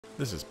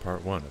This is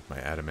part 1 of my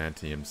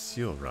Adamantium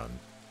seal run.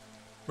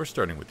 We're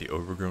starting with the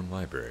Overgrown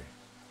library.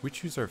 We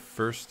choose our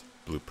first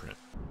blueprint.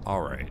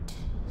 Alright,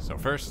 so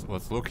first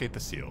let's locate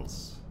the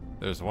seals.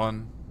 There's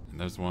one,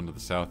 and there's one to the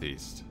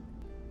southeast.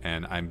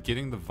 And I'm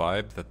getting the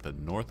vibe that the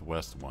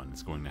northwest one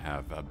is going to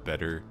have a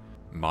better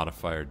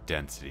modifier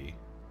density.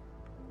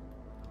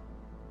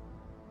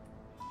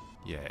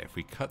 Yeah, if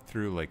we cut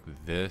through like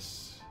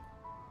this,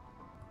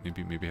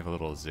 maybe have a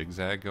little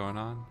zigzag going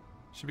on,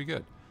 should be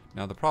good.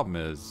 Now the problem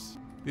is,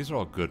 these are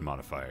all good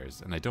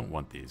modifiers, and I don't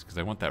want these, because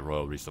I want that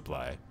royal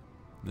resupply.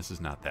 This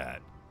is not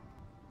that.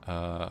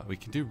 We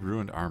can do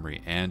ruined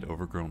armory and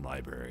overgrown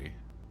library,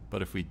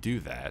 but if we do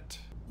that,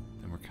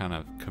 then we're kind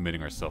of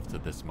committing ourselves to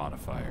this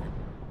modifier.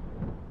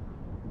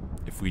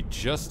 If we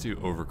just do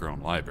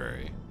overgrown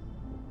library,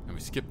 and we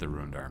skip the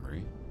ruined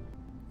armory,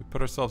 we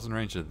put ourselves in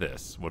range of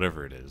this,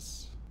 whatever it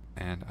is.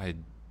 And I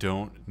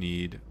don't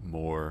need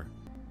more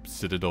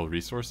citadel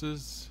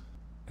resources,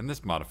 and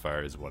this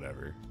modifier is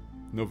whatever.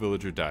 No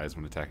villager dies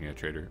when attacking a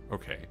trader.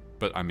 Okay,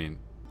 but I mean,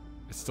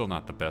 it's still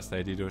not the best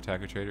idea to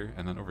attack a trader.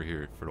 And then over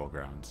here, fertile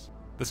grounds.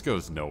 This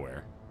goes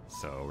nowhere,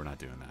 so we're not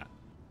doing that.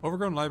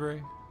 Overgrown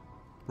library,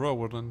 royal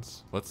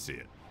woodlands, let's see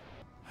it.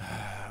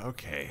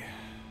 Okay,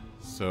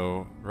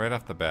 so right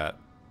off the bat,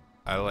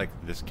 I like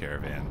this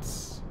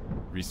caravan's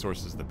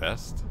resources the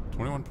best.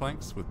 21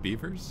 planks with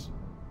beavers.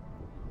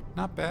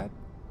 Not bad,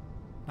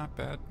 not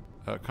bad.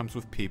 It comes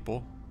with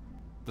people.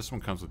 This one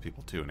comes with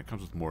people too, and it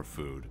comes with more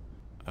food.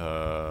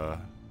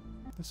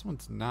 This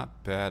one's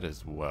not bad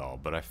as well,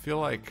 but I feel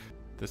like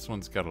this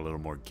one's got a little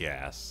more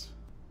gas.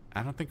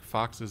 I don't think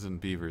foxes and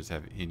beavers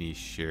have any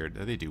shared...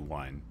 they do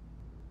wine.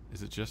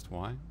 Is it just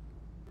wine?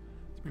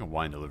 Let's bring a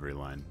wine delivery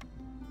line.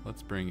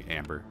 Let's bring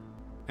amber.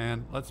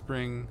 And let's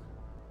bring,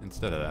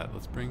 instead of that,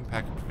 let's bring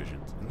packet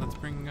provisions. And let's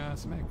bring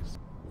some eggs.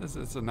 This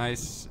is a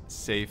nice,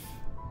 safe,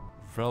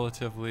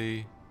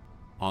 relatively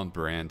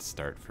on-brand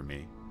start for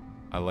me.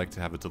 I like to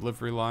have a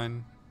delivery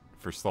line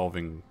for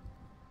solving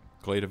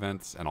glade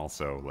events, and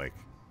also like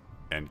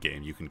end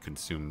game you can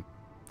consume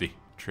the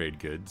trade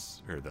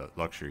goods or the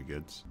luxury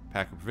goods.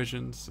 Pack of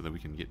provisions so that we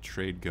can get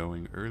trade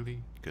going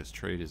early, because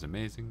trade is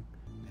amazing.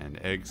 And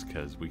eggs,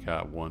 because we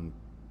have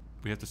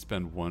to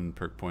spend one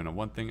perk point on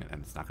one thing,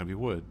 and it's not going to be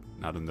wood,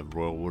 not in the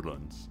royal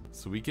woodlands.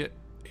 So we get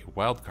a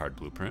wildcard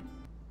blueprint.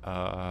 There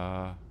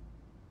are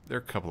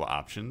a couple of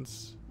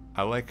options.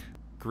 I like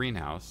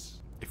greenhouse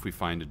if we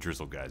find a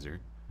drizzle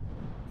geyser.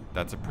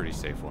 That's a pretty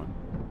safe one.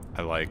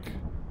 I like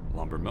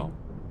lumber mill.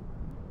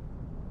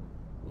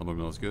 Lumber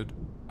mill is good.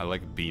 I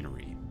like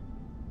beanery.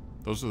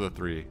 Those are the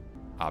three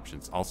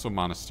options. Also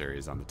monastery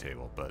is on the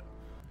table, but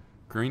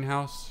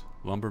greenhouse,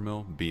 lumber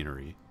mill,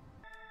 beanery.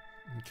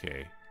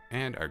 Okay,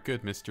 and our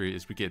good mystery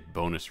is we get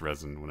bonus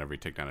resin whenever we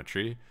take down a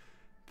tree.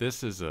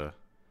 This is a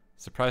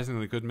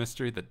surprisingly good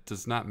mystery that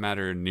does not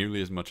matter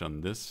nearly as much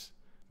on this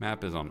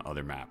map as on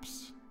other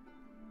maps.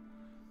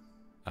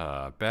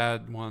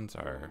 Bad ones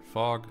are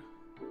fog.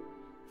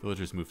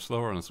 Villagers move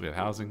slower unless we have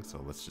housing,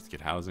 so let's just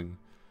get housing.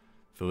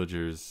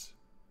 Villagers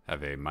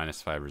have a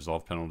 -5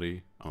 resolve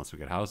penalty unless we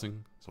get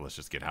housing, so let's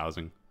just get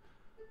housing.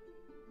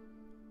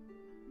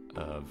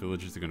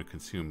 Villagers are going to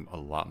consume a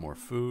lot more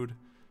food,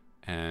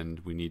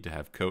 and we need to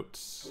have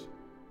coats.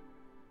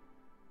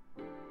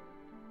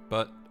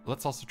 But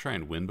let's also try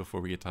and win before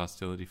we get to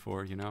hostility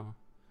 4, you know?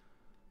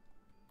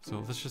 So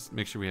let's just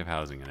make sure we have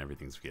housing and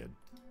everything's good.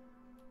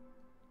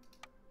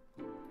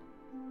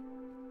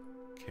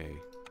 Okay.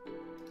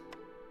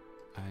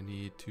 I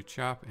need to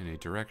chop in a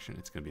direction.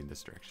 It's going to be in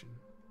this direction.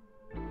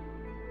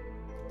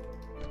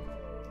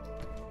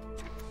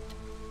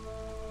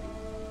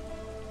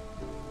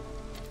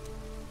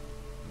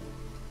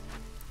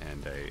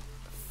 And a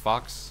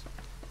fox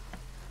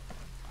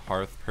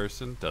hearth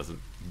person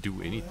doesn't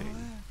do anything.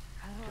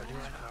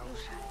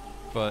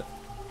 But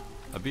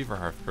a beaver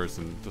hearth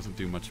person doesn't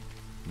do much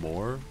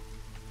more.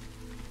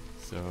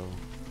 So...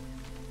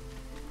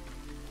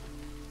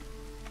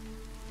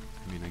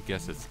 I mean, I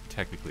guess it's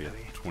technically a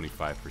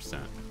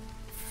 25%,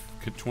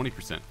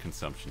 20%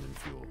 consumption in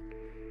fuel.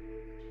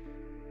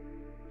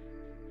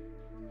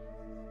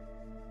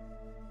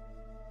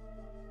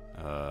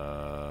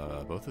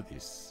 Both of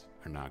these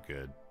are not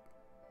good.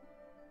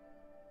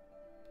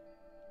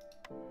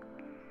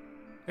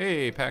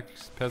 Hey,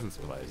 peasant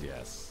supplies,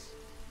 yes.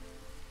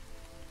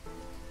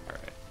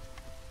 Alright.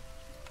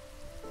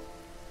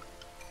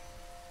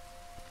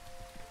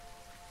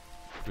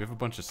 We have a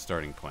bunch of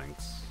starting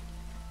planks.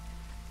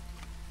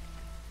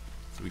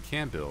 So we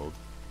can build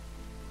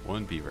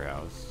one beaver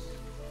house.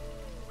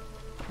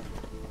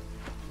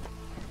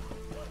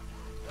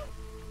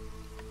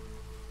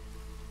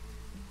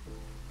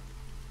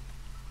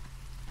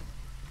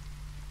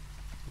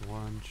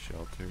 One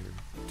shelter,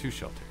 2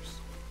 shelters.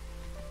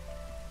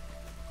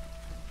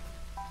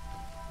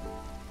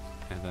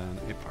 And then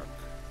a park.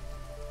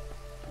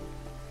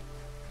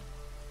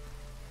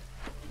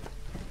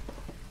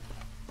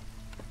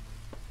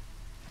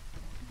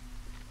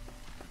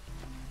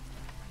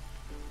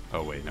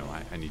 Oh wait, no,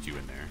 I need you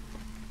in there.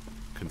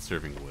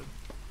 Conserving wood.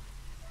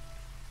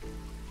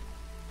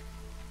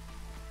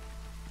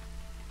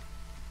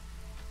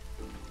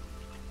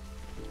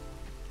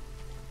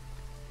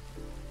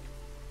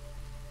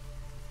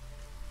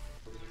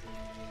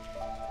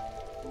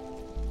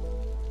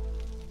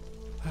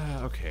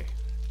 Okay.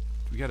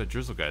 We got a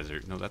drizzle geyser.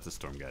 No, that's a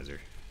storm geyser.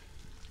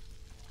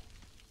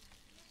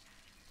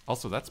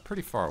 Also, that's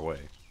pretty far away.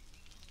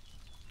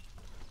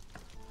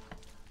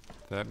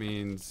 That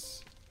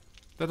means...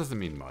 That doesn't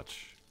mean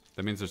much.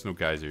 That means there's no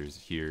geysers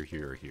here,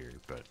 here, or here.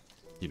 But,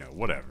 you know,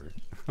 whatever.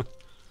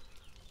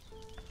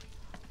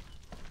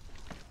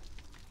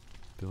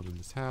 Building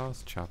this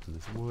house, chopping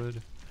this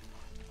wood.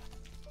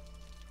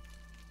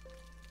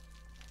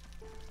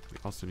 We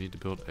also need to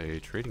build a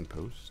trading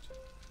post.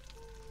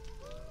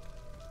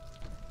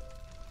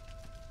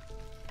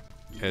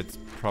 It's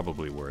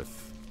probably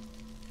worth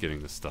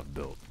getting this stuff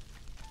built.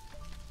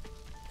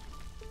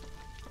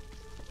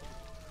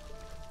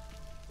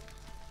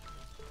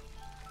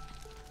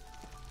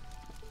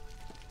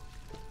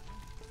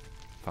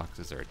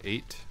 Foxes are at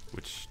 8,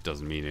 which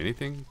doesn't mean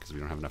anything because we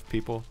don't have enough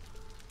people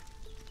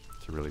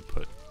to really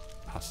put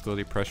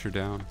hostility pressure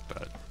down,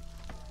 but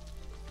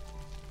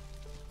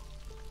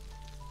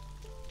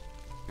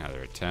now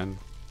they're at 10.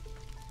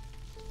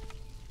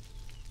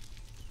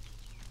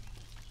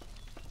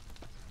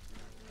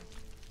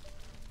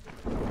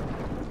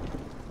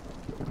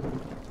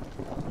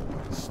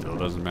 Still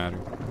doesn't matter.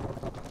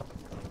 Put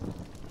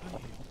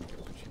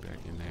you back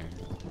in there.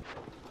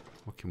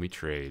 What can we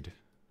trade?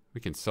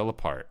 We can sell a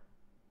part.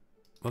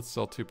 Let's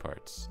sell 2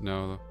 parts.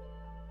 No.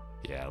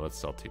 Yeah, let's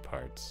sell 2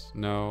 parts.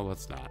 No,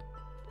 let's not.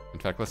 In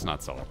fact, let's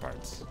not sell our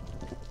parts.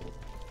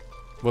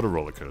 What a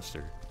roller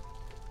coaster.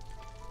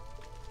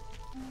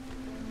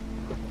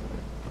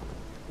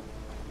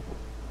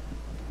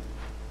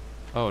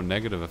 Oh,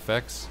 negative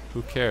effects?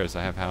 Who cares?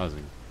 I have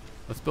housing.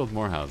 Let's build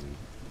more housing.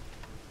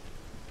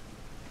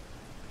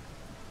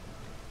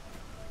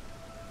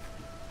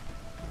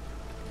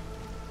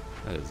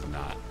 That is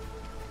not.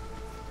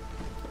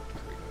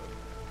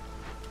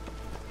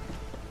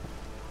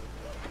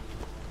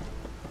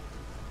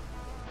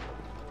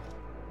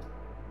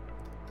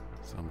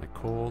 Sell my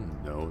coal?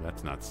 No,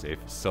 that's not safe.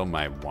 Sell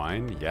my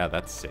wine? Yeah,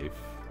 that's safe.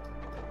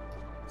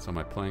 Sell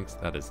my planks?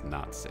 That is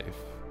not safe.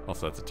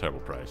 Also, that's a terrible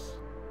price.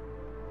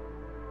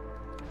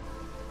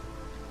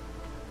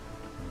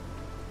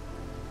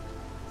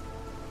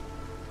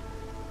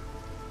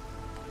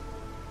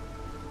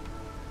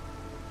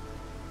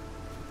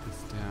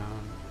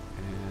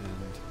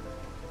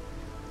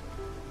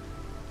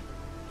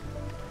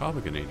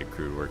 Probably gonna need a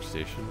crude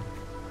workstation.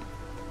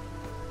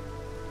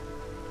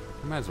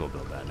 I might as well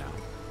build that now.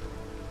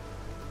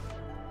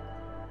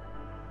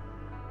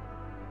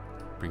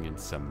 Bring in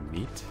some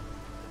meat.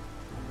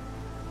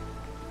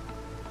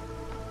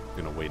 I'm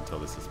gonna wait until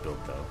this is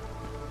built though.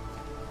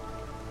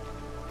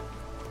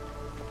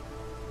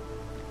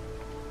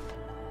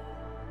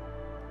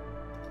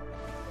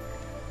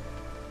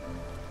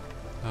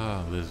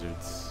 Ah,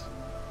 lizards.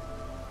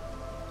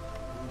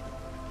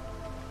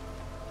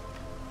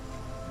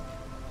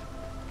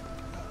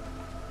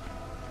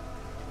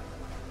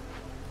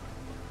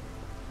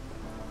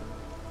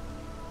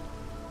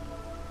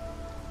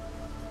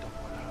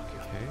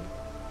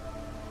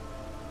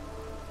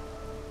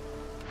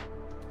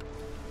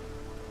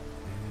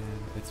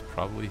 It's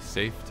probably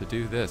safe to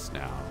do this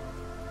now.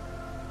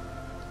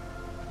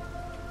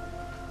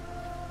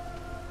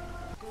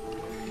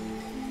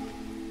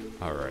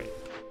 Alright,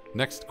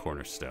 next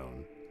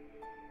cornerstone.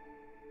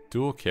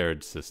 Dual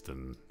carriage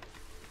system.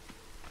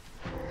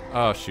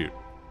 Oh shoot,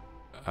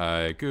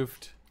 I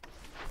goofed.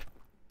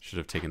 Should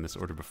have taken this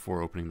order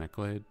before opening that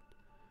glade.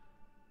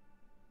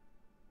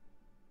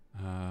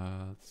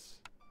 Let's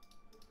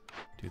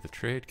do the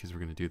trade, because we're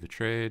going to do the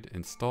trade.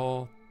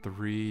 Install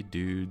 3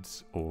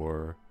 dudes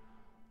or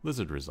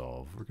lizard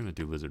resolve. We're going to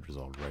do lizard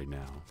resolve right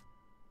now.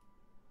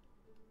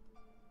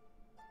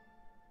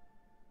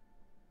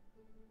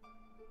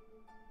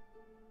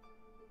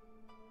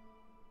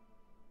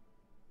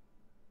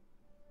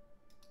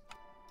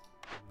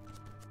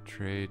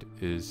 Trade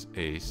is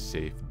a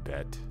safe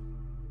bet.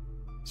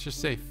 It's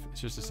just safe. It's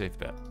just a safe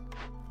bet.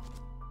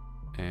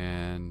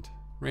 And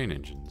rain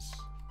engines.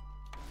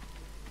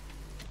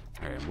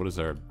 All right, what is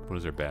our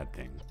bad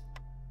thing?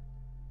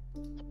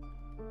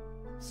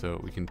 So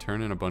we can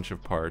turn in a bunch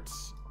of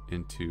parts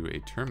into a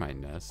termite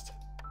nest,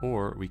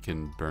 or we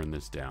can burn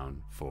this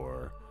down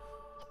for...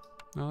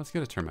 No, let's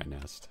get a termite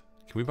nest.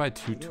 Can we buy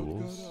 2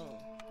 tools?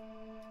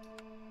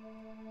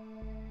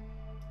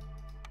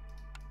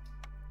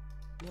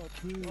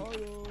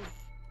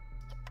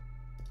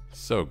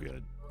 So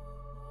good.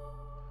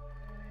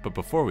 But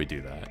before we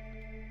do that...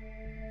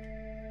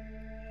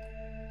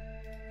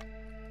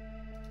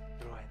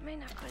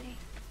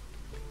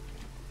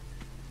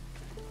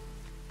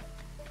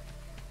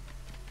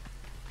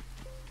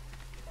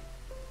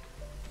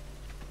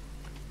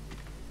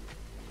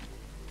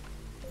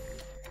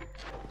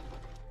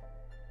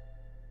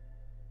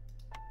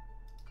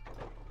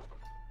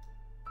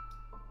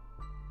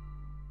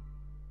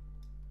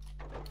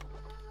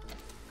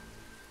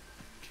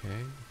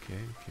 Okay.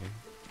 3,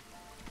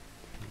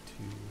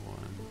 2,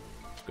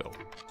 1, go.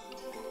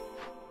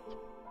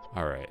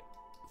 Alright,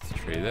 let's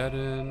trade that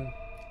in.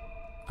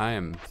 I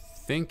am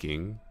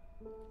thinking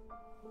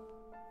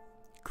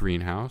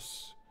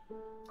greenhouse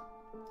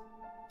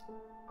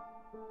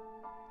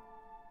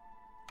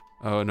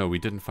Oh no, we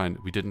didn't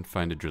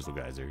find a drizzle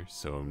geyser,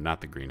 so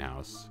not the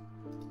greenhouse.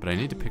 But I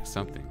need to pick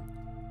something.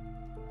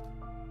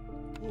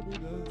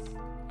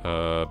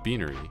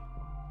 Beanery.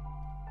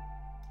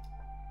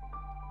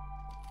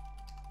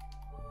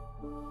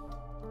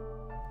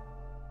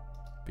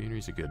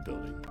 Beanery's a good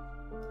building.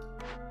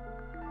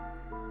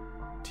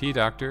 Tea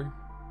doctor.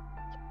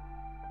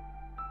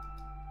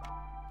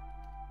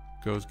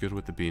 Goes good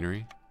with the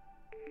beanery.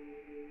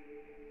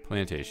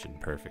 Plantation,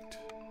 perfect.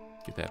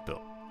 Get that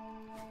built.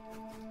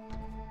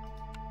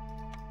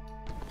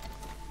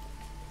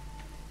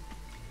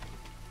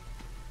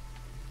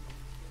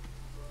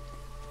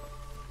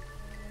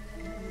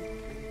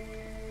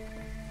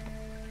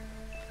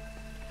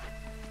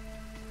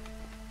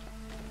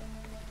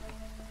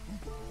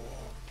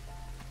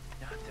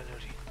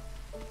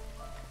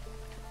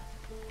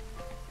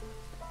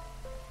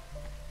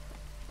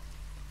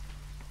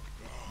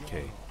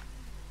 Okay.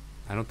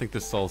 I don't think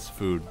this solves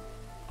food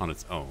on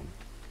its own,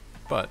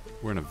 but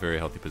we're in a very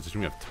healthy position.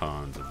 We have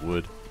tons of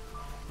wood.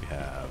 We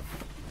have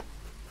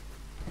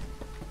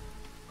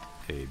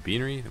a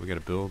beanery that we gotta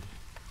build.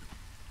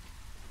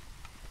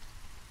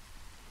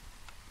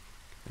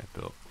 Get that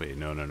built. Wait,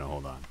 no,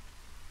 hold on.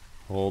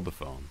 Hold the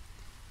phone.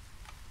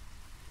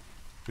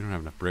 We don't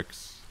have enough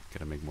bricks.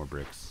 Gotta make more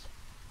bricks.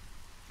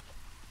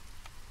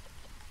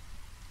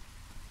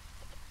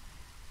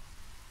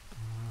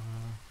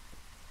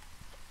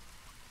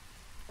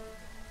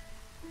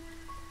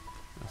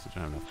 I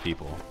don't have enough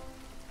people.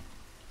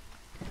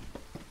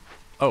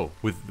 Oh,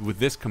 with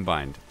this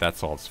combined, that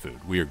solves food.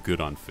 We are good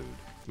on food.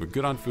 We're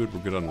good on food, we're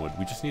good on wood.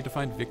 We just need to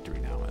find victory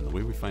now. And the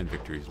way we find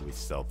victory is when we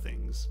sell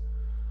things.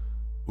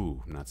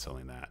 Ooh, I'm not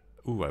selling that.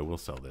 Ooh, I will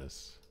sell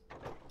this.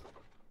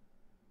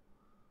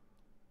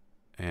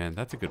 And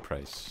that's a good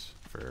price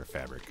for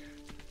fabric.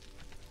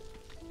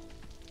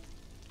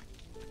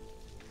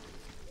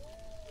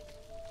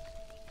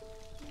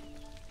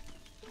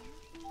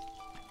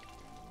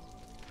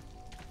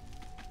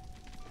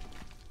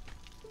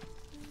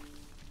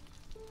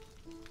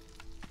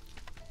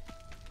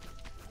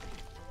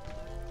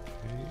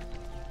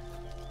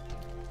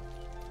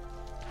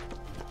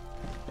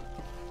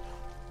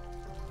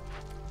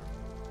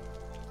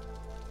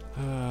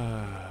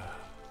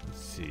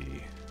 Let's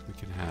see. We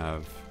can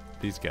have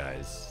these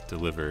guys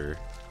deliver.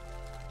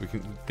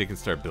 They can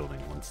start building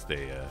once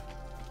they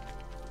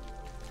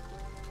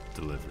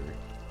deliver.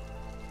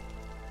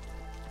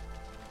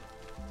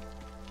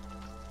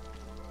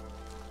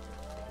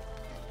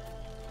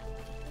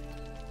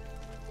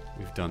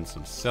 We've done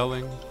some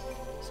selling,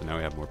 so now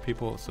we have more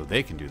people, so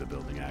they can do the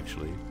building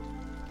actually.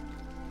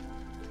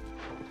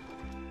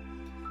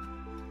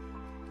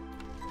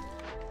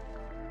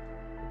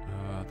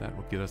 That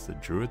will get us the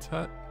Druid's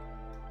hut,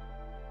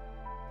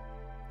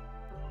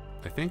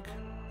 I think.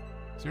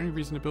 Is there any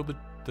reason to build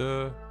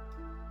the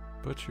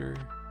butcher?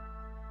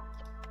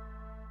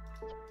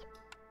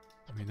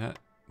 I mean,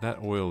 that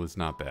oil is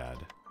not bad.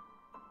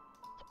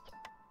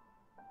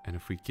 And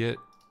if we get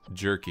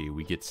jerky,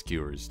 we get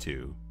skewers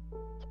too.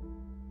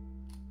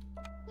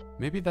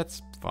 Maybe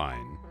that's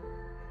fine.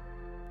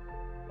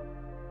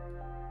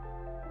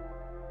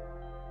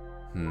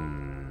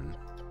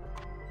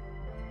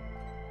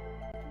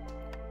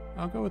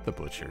 I'll go with the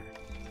butcher.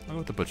 I'll go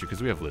with the butcher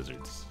because we have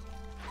lizards.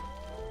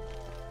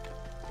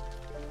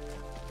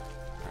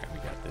 Alright, we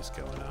got this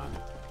going on.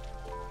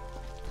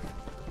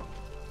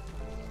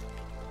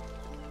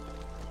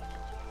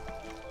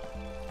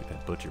 Get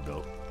that butcher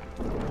built.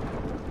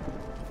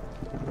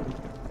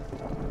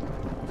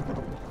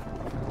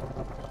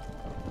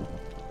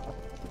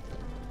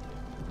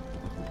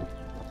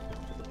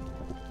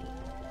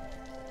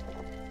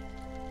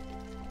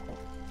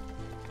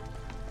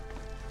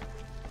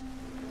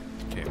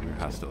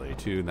 Hostility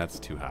 2, and that's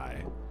too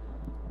high.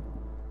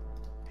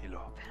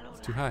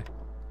 It's too high.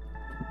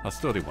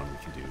 Hostility 1 we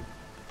can do.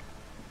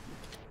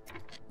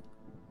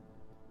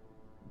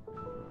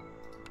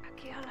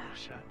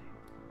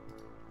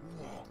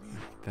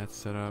 That's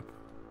set up.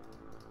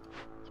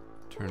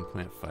 Turn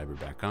plant fiber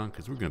back on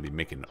because we're going to be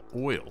making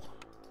oil.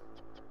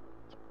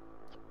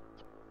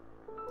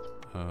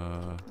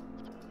 And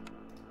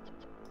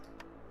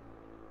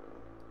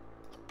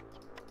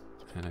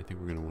I think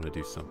we're going to want to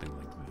do something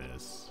like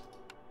this.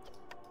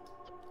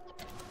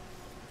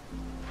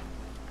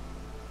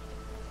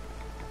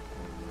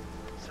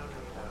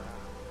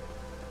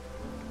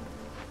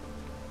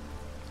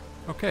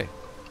 Okay.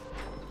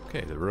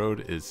 Okay, the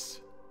road is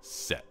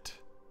set.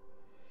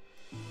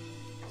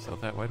 Sell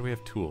that. Why do we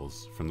have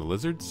tools? From the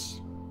lizards?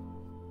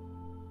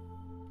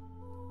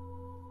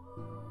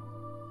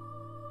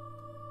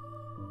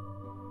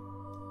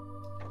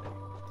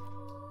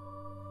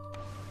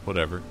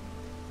 Whatever.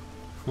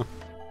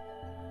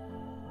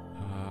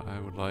 I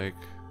would like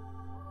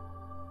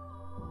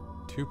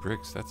 2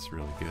 bricks. That's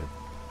really good.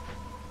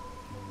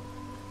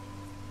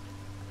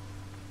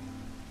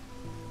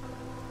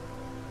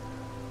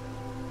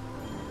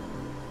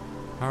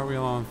 How are we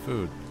all on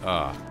food?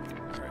 Alright.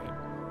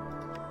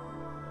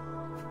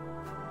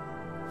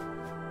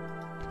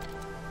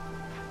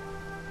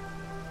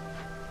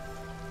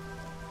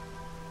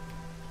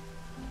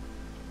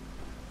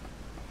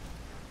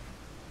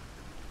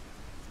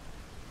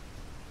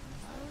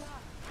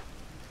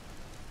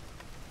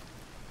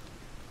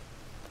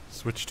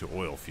 Switch to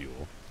oil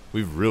fuel.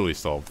 We've really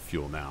solved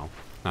fuel now.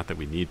 Not that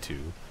we need to.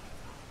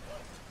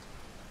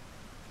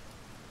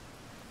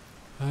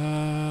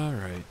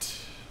 Alright.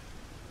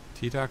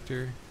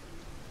 T-Doctor.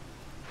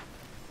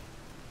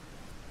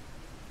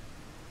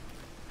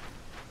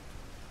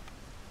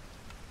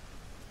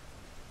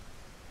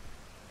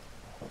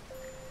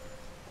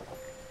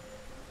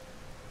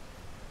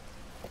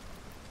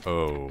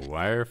 Oh,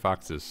 why are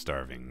foxes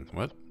starving?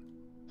 What?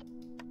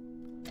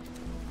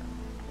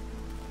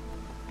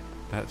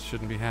 That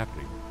shouldn't be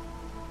happening.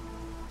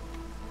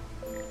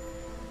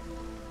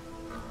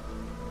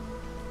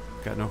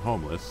 Got no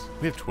homeless.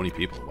 We have 20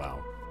 people,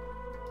 wow.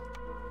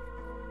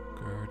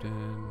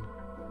 Garden.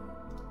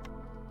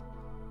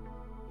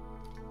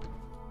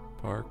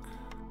 Park.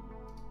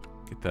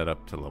 Get that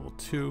up to level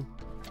 2.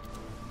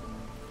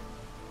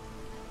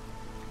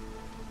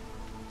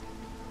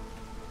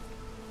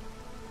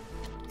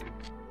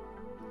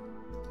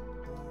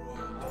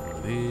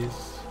 These.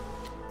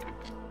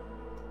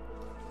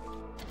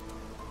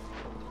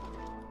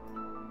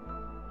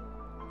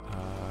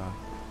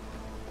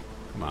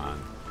 Come on.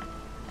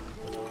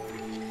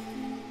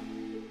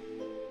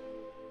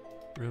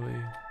 Really?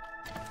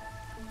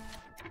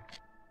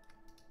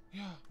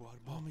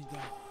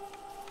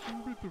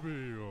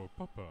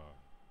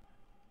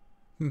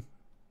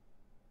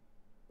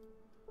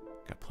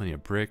 Got plenty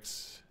of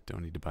bricks.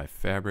 Don't need to buy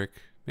fabric.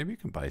 Maybe you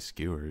can buy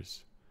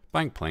skewers.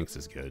 Buying planks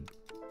is good.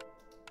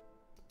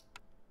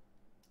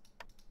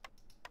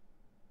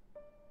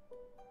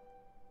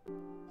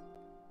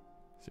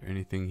 Is there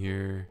anything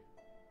here?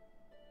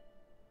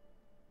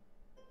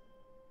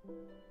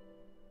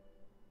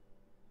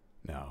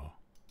 No.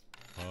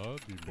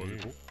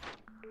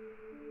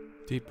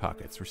 Deep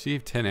pockets.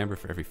 Receive 10 amber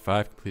for every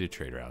 5 completed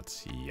trade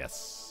routes.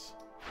 Yes.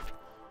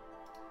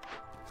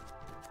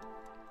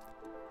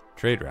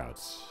 Trade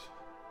routes.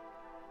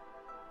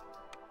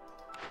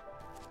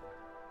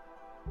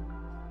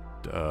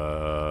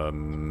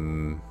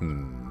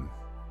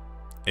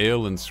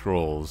 Ale and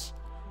scrolls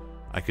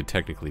I could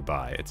technically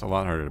buy. It's a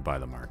lot harder to buy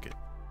the market.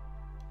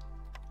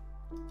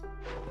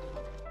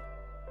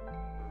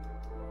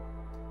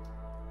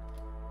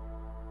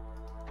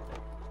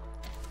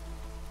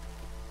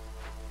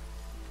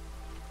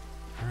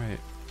 Alright.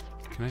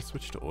 Can I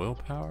switch to oil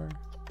power?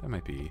 That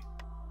might be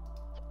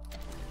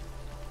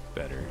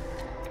better.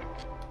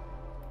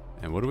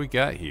 And what do we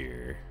got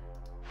here?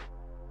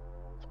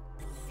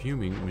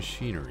 Fuming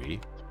machinery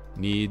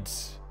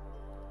needs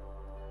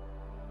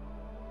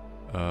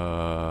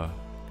can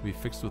be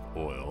fixed with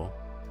oil.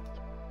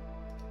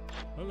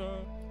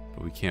 Hello.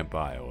 But we can't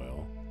buy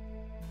oil.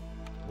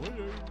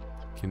 Hello.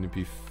 Can it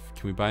be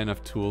can we buy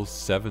enough tools?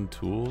 7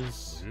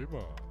 tools?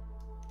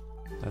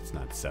 That's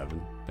not 7.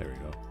 There we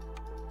go.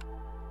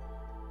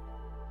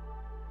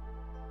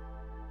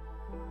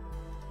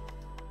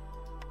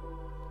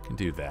 Can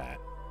do that.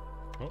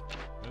 Oh,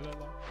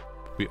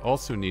 We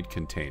also need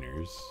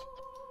containers.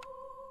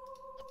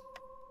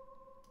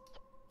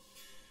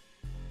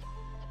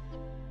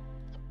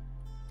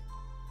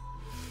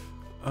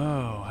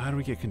 Oh, how do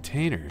we get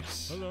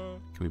containers? hello.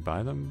 Can we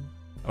buy them?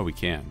 Oh, we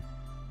can.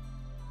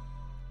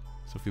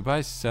 So if we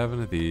buy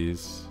 7 of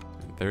these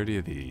and 30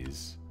 of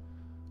these.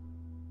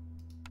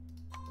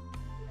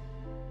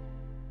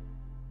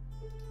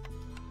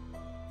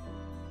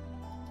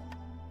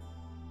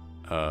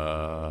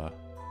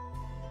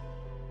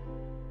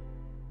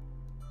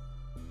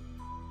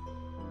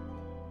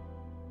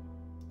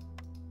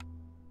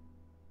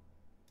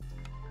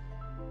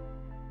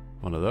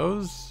 One of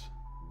those.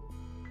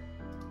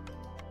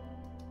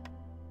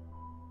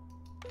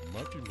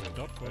 I'll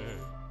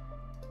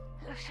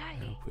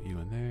put you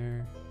in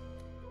there.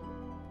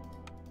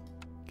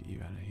 Get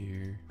you out of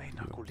here. Get you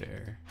up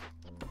there.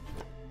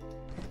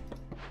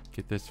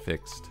 Get this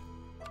fixed.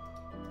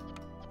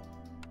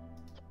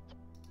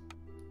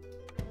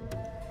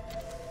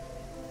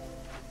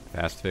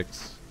 Fast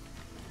fix.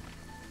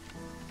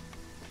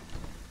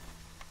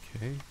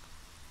 Okay.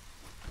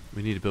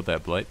 We need to build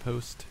that blight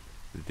post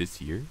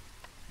this year.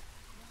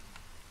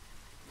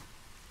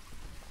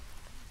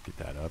 Get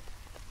that up.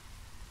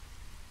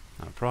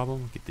 Not a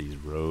problem. Get these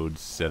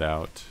roads set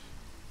out.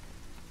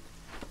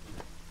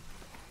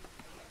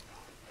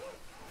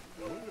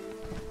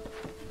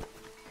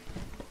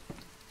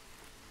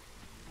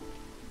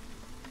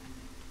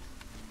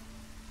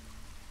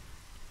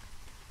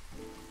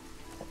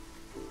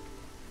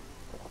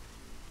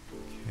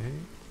 Okay.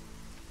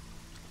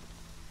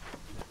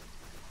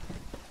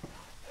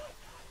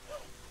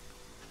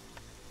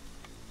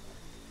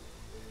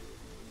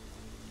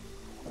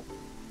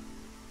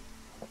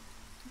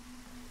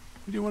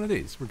 We do one of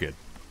these. We're good.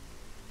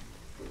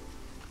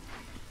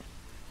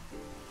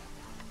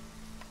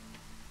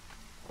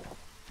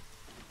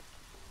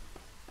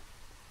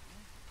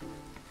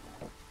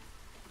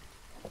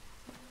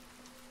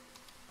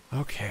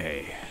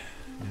 Okay.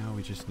 Now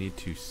we just need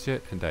to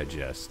sit and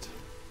digest.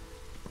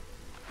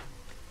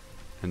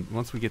 And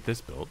once we get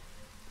this built...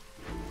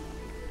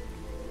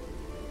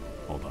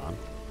 Hold on.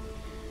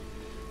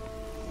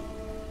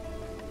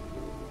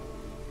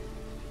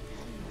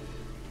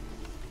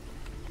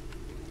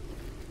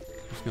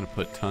 It's gonna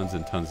put tons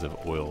and tons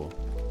of oil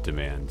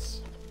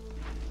demands.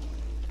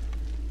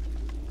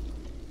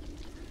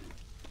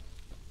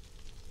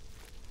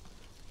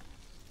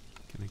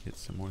 Can I get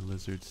some more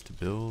lizards to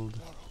build?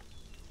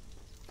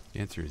 The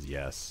answer is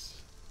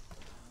yes.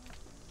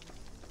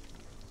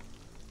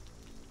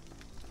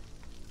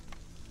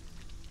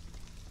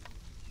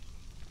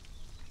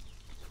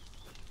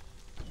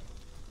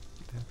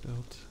 Get that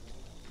built.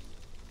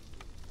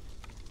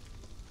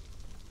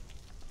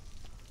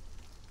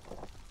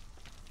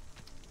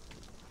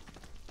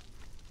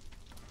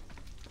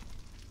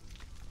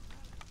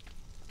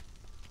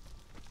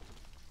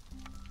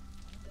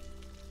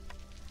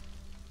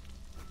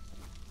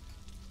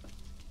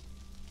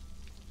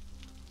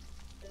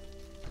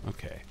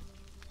 Okay.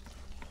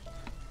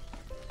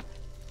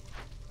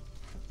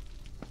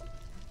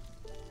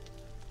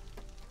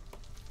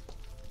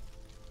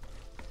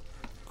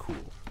 Cool.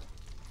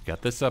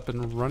 Got this up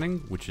and running,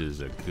 which is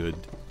a good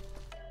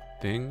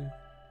thing.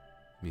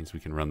 Means we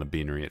can run the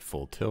beanery at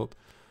full tilt.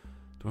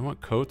 Do I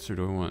want coats or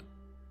do I want...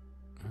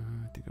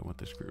 I think I want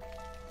this group.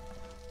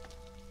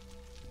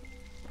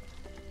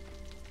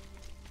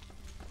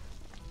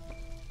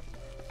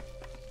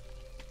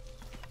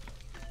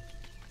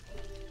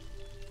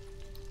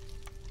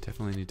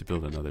 Definitely need to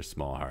build another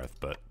small hearth,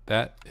 but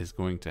that is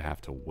going to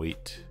have to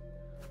wait.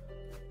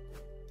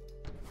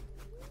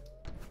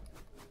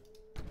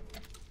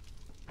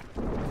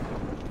 I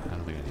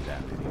don't think I need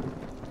that many.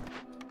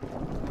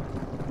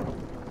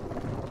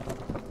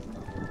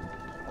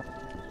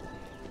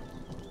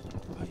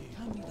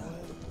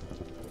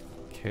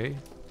 Okay,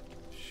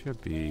 should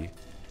be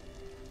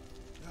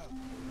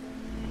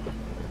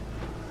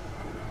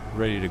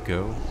ready to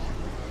go.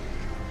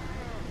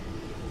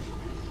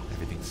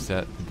 Everything's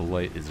set. The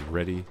light is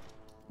ready.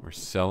 We're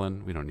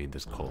selling. We don't need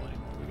this coal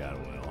anymore. We got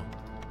oil.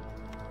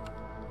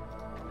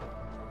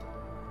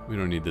 We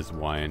don't need this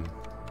wine.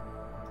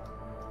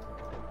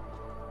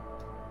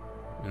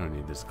 We don't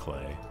need this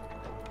clay.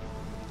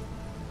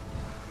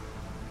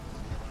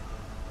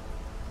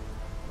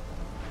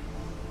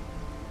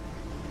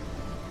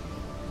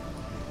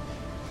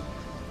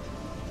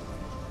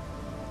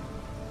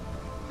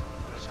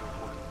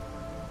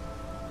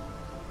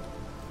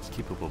 Let's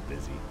keep people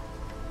busy.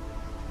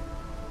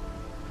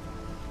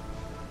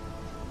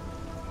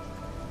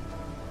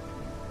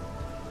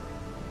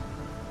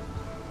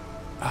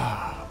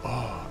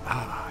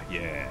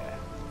 Yeah.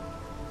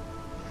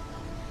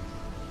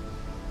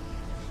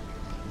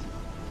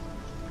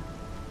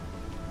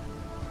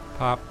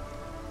 Pop.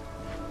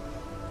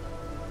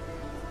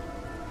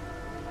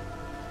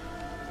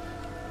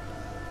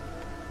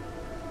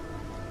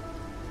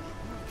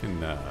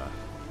 Can let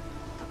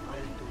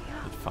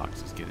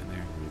foxes get in there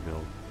and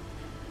rebuild.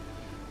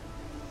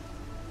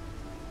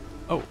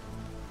 Oh.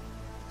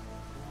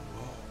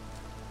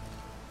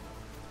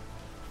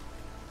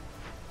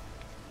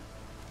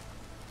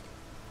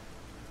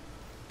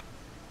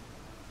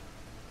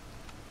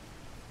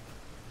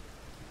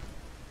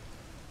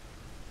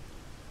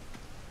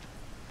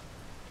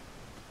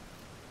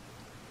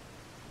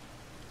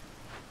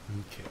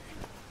 Okay.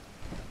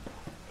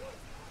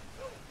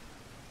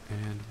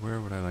 And where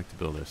would I like to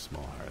build a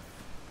small hearth?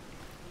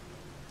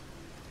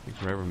 I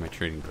think wherever my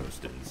trading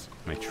post is.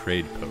 My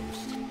trade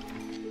post.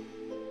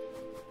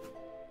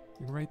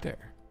 Right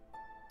there.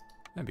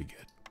 That'd be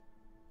good.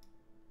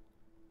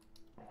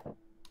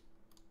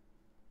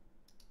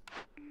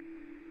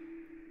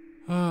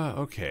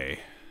 Okay.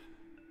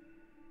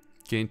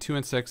 Gain 2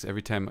 insects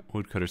every time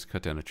woodcutters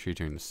cut down a tree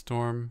during the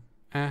storm.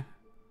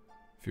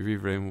 If you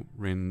leave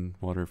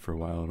rainwater for a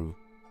while, it'll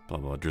blah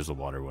blah drizzle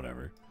water,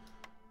 whatever.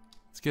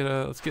 Let's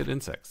get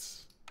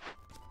insects.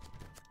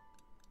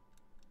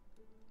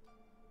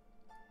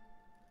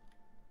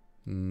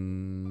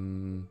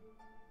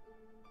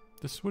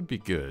 This would be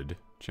good.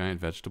 Giant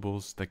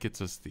vegetables. That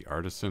gets us the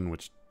artisan,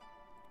 which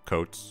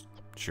coats,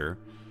 sure.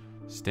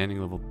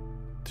 Standing level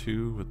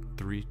 2 with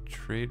 3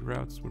 trade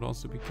routes would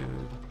also be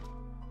good.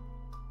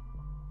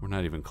 We're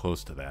not even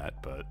close to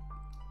that, but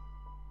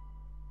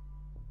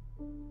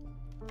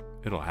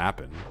it'll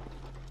happen.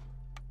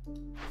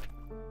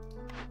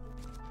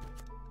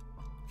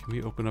 Can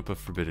we open up a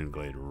forbidden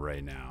glade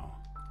right now?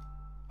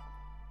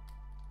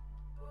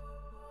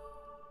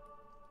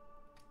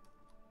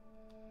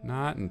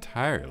 Not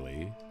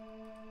entirely.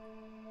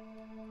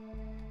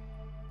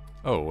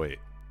 Oh, wait.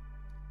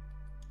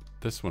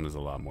 This one is a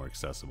lot more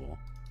accessible.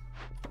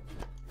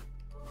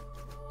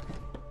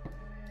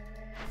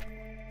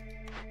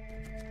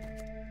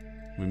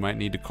 We might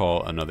need to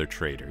call another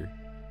trader,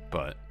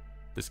 but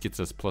this gets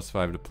us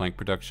 +5 to plank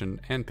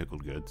production and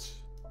pickled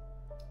goods.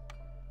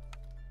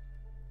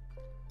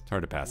 It's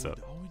hard to pass up.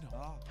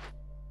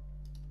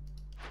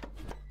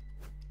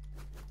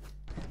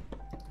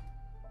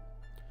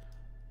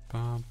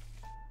 Bump,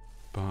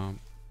 bump.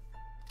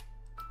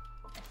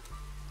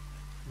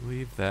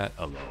 Leave that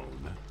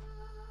alone.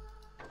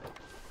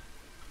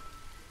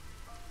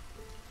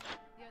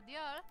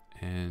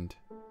 And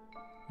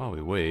while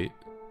we wait,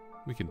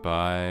 we could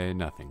buy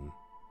nothing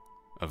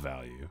of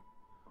value.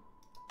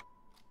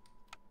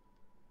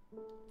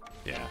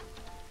 Yeah.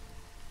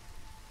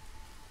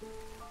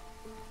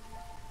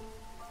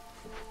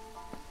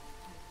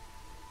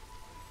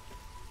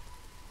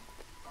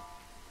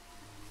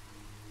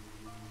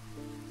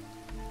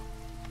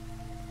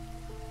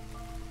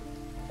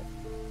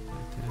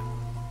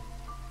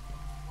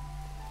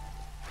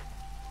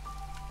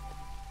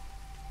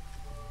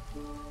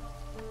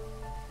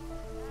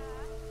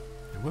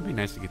 It would be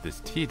nice to get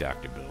this tea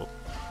doctor built.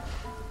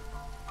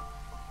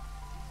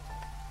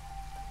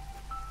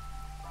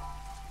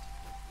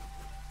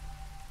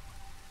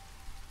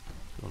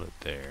 Build it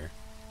there.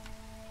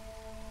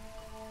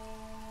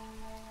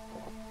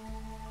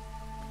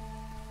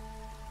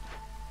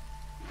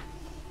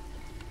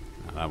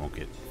 Now, that won't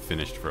get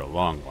finished for a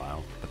long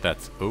while, but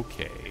that's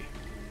okay.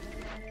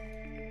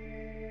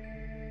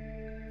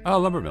 Oh,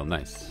 lumber mill,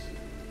 nice.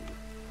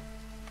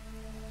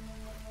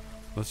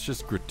 Let's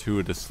just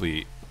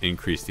gratuitously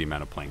increase the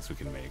amount of planks we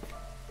can make.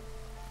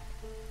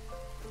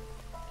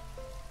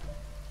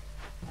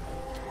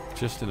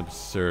 Just an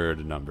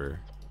absurd number.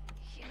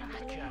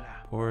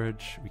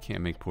 Porridge. We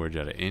can't make porridge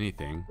out of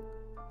anything.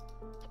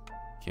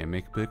 Can't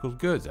make pickled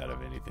goods out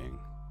of anything.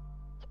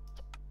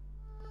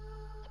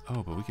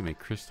 Oh, but we can make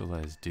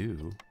crystallized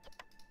dew.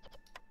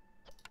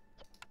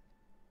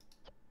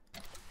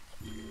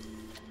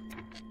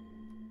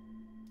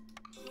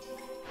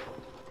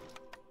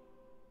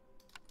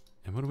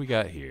 And what do we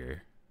got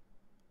here?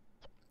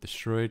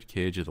 Destroyed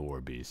cage of the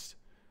war beast.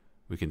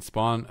 We can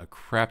spawn a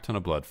crap ton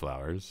of blood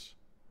flowers.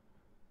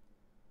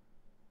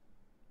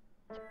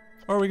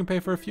 Or we can pay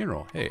for a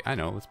funeral. Hey, I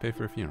know, let's pay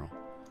for a funeral.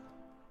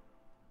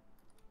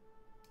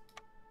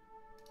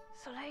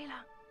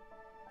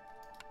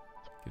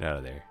 Get out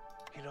of there.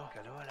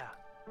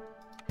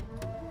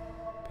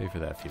 Pay for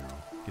that funeral.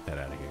 Get that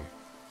out of here.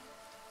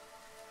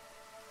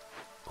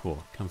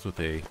 Cool. Comes with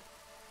a...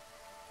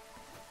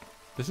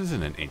 This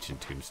isn't an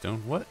ancient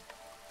tombstone. What?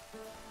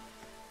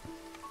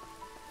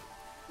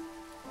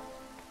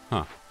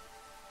 Huh.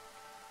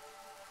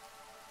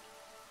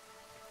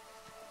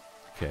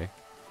 Okay.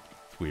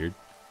 It's weird.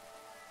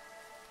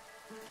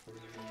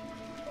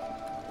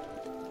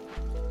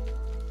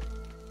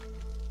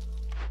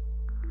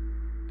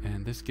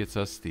 And this gets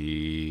us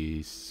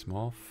the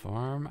small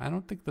farm. I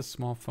don't think the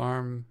small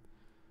farm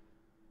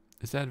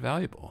is that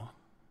valuable.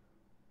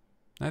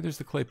 Neither's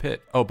the clay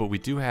pit. Oh, but we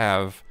do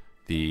have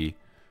the,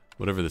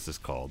 whatever this is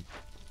called,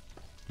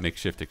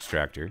 makeshift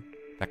extractor.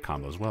 That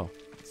combos well,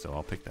 so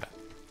I'll pick that.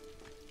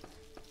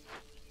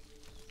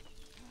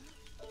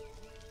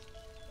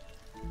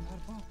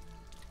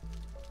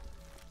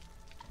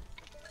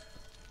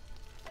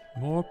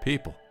 More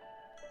people.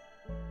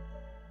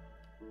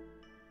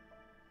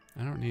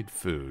 I don't need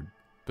food,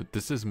 but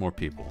this is more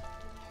people,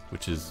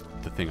 which is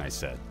the thing I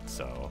said,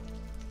 so.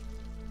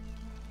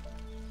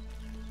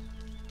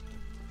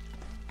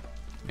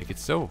 Make it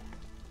so.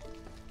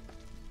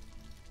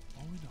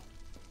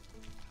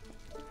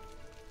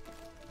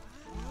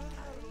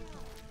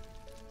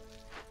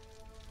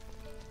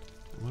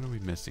 What are we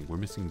missing? We're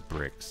missing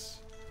bricks.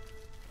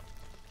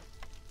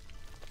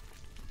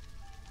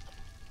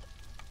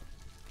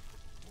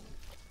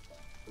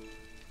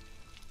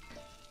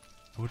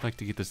 I would like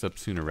to get this up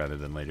sooner rather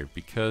than later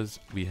because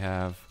we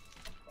have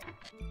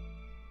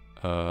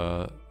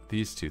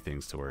these two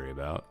things to worry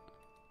about.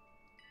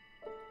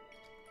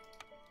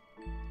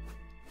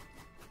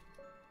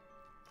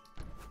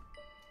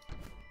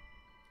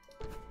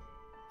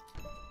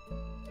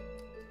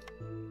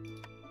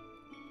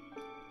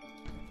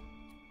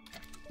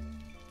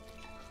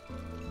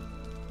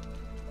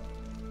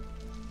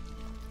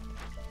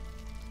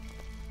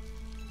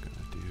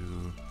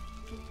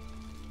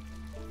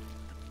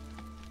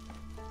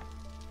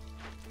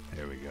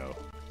 There we go.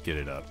 Get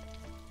it up.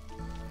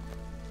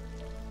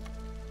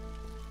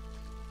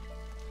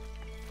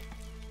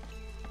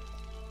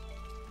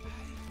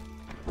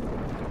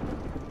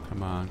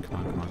 Come on, come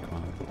on, come on, come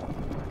on.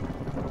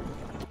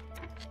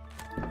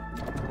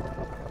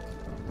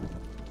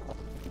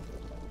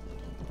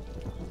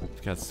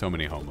 We've got so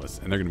many homeless,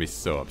 and they're going to be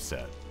so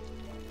upset.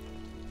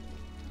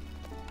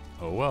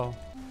 Oh well.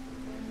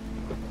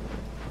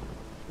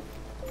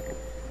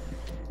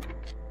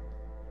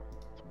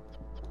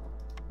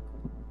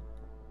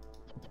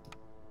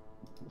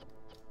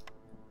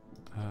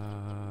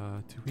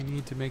 Do we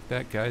need to make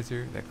that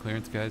geyser, that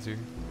clearance geyser?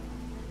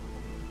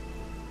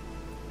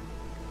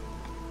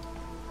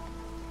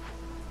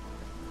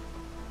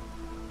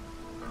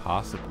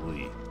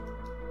 Possibly.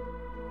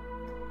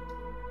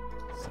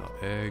 Sell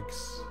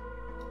eggs.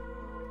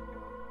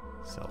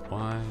 Sell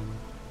wine.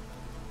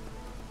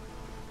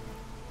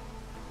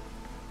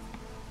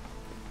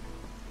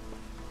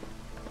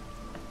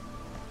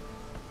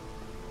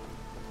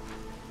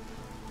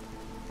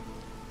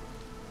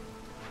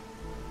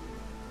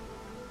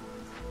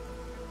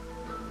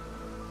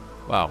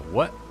 Wow,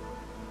 what?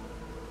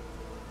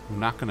 I'm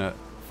not gonna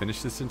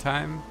finish this in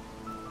time?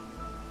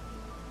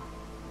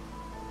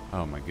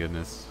 Oh my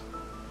goodness.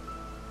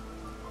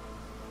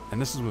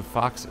 And this is with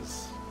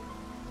foxes.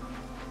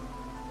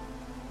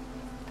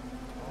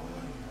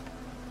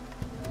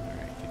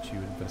 Alright, get you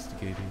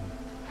investigating.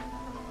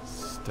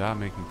 Stop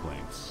making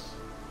planks.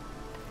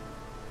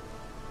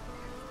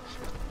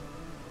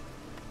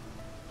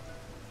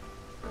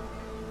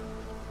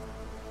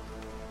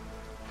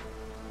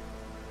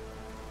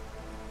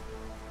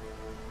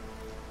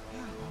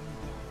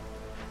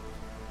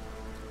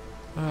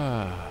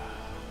 Ah.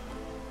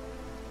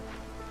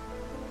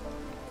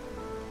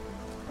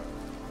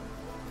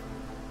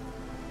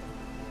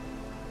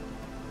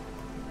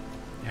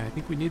 Yeah, I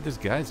think we need this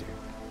geyser.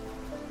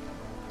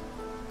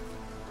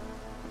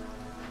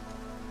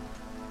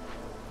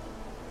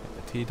 Got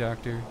the tea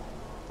doctor.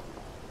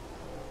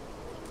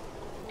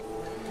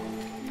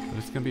 But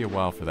it's gonna be a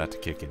while for that to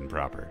kick in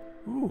proper.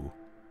 Ooh.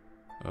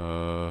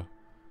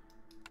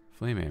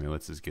 Flame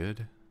amulets is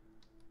good.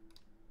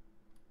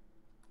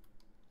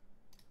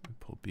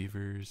 Pull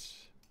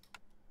beavers.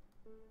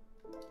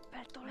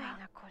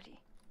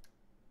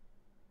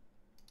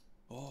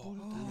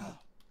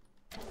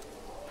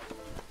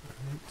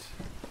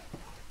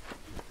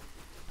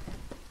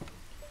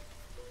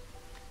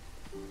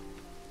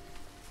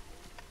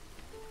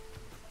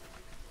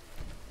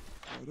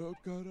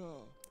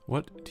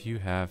 What do you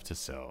have to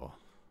sell?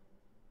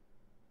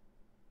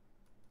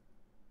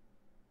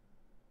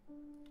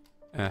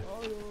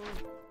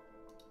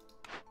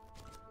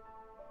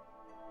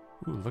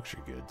 Ooh,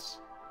 luxury goods.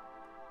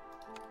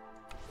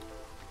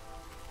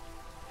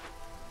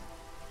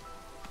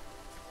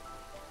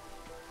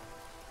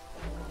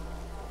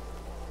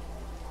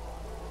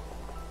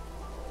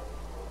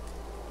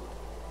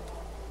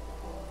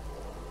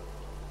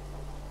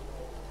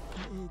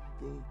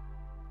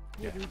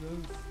 Yeah. Get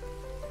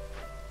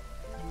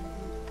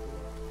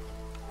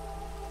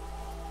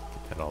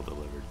that all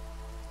delivered.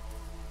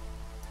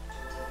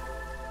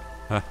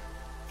 Huh.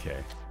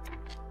 Okay.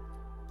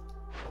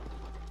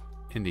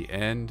 In the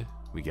end,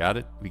 we got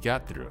it. We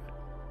got through it.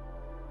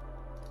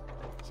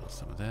 So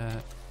some of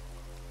that.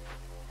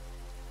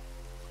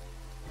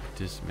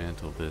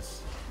 Dismantle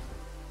this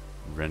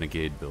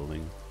renegade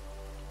building.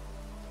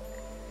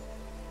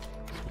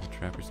 Small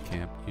trappers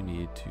camp. You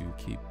need to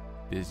keep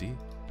busy.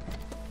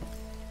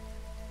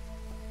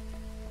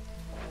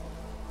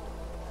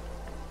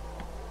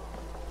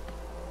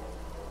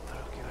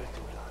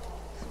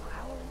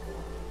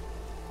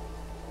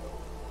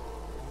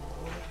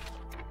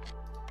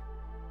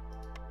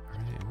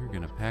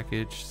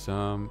 Package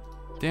some.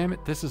 Damn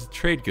it, this is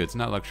trade goods,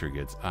 not luxury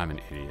goods. I'm an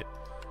idiot.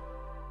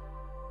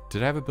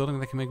 Did I have a building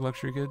that can make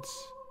luxury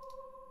goods?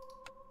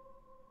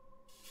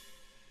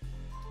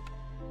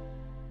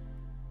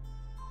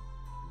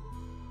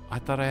 I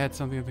thought I had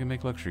something that can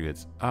make luxury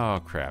goods. Oh,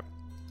 crap.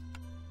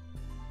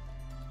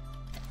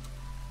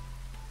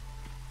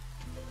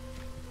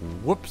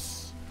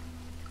 Whoops.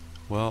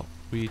 Well,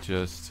 we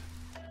just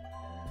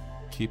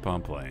keep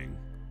on playing.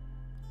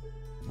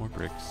 More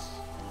bricks.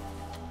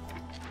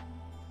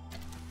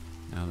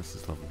 Now this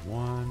is level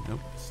 1. Nope,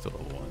 it's still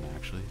level 1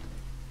 actually.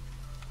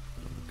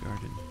 Little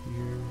garden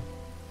here.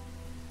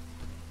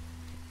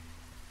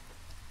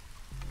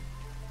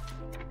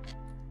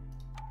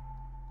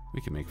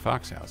 We can make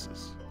fox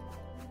houses.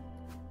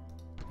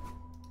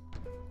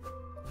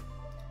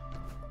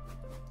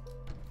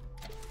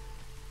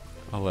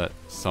 I'll let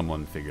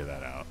someone figure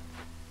that out.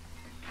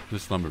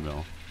 This lumber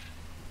mill.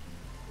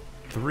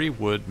 3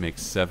 wood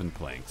makes 7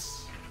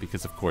 planks.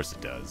 Because of course it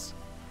does.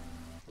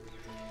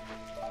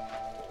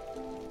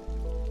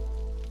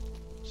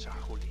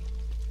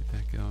 Get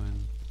that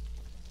going.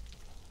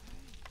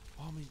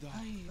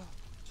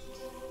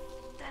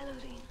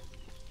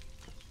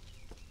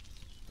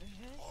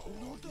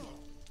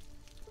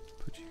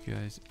 Put you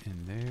guys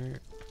in there.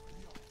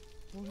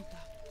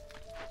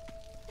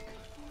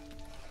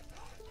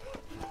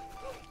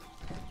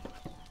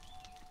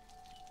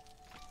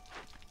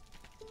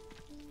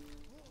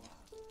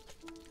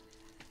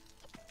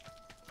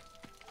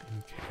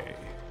 Okay.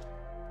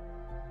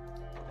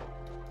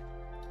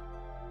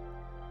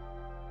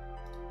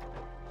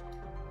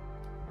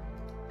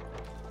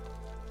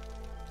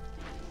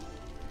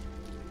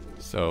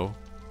 So,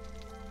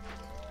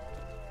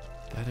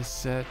 that is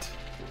set.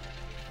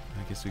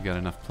 I guess we got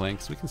enough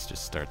planks. We can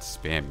just start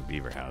spamming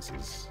beaver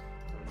houses.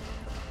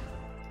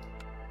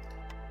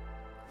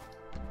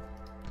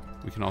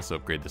 We can also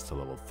upgrade this to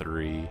level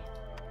 3.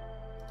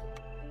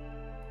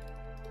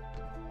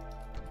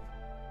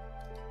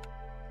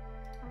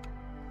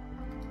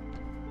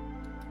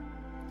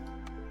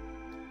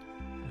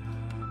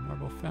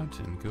 Marble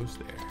fountain goes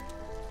there.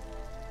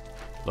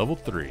 Level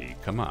 3,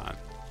 come on.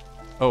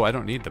 Oh, I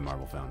don't need the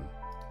marble fountain.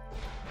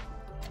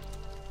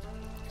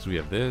 Because we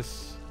have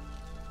this.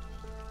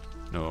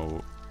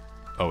 No.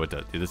 Oh, it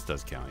does. This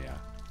does count, yeah.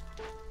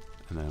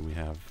 And then we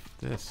have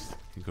this.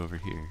 You go over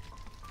here.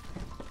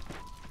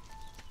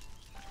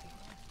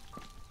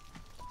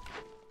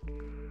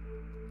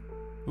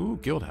 Ooh,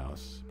 guild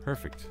house.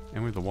 Perfect.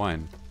 And we have the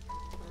wine.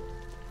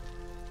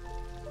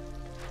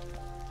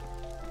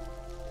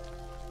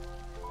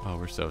 Oh,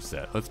 we're so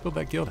set. Let's build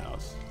that guild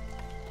house.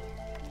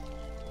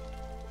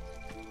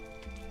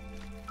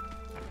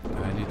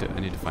 I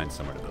need to find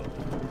somewhere to build it.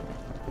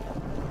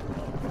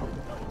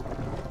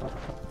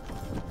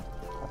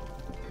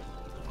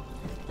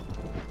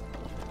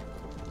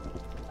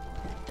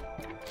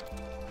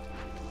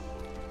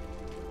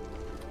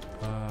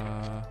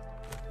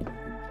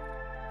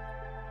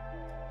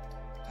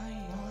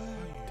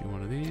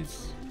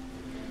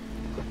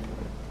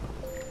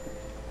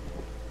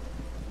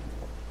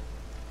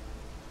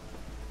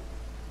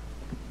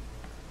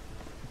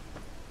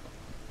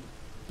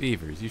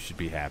 Beavers, you should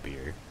be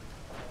happier.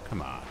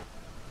 Come on.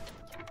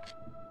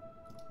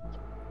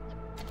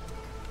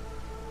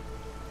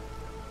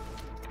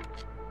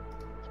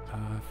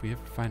 If we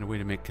ever find a way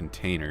to make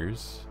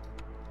containers,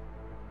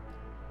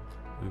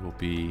 we will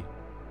be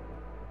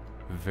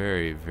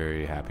very,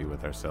 very happy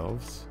with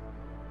ourselves.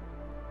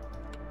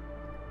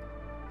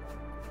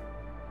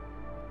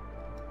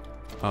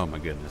 Oh my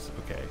goodness,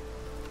 okay.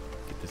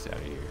 Get this out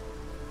of here.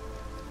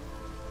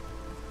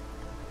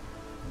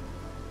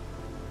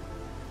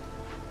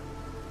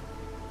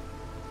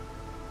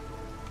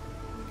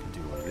 Can do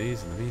one of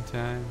these in the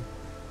meantime.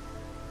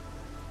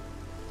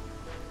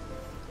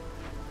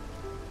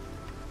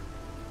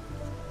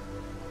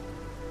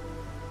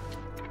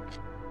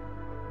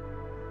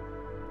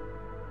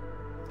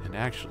 And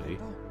actually,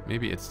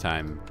 maybe it's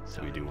time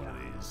that we do one of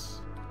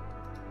these.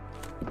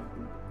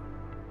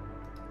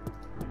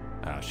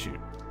 Oh, shoot.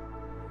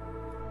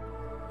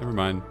 Never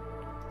mind.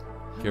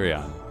 Carry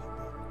on. Hmm?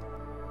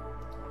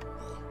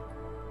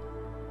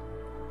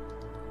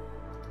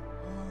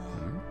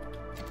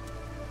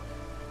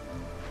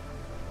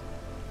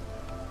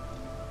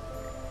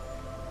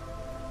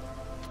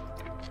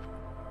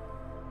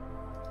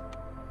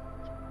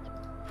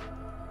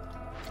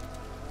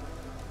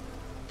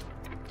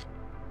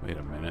 Wait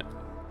a minute.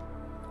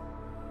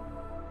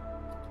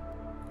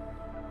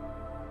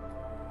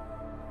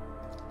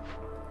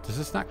 Does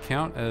this not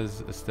count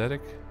as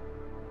aesthetic?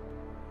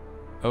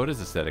 Oh, it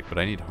is aesthetic, but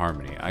I need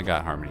harmony. I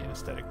got harmony and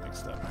aesthetic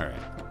mixed up. Alright.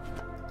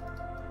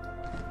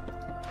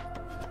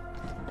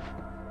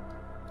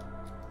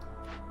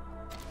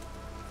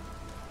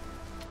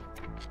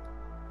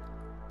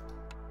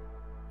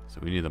 So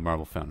we need the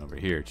marble fountain over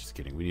here. Just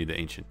kidding. We need the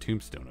ancient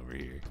tombstone over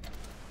here.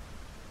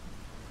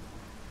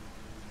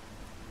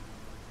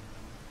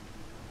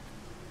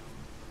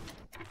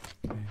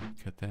 Okay,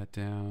 cut that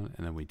down,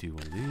 and then we do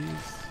one of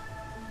these.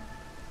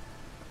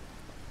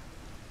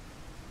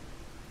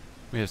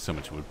 We have so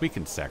much wood. We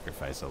can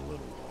sacrifice a little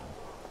wood.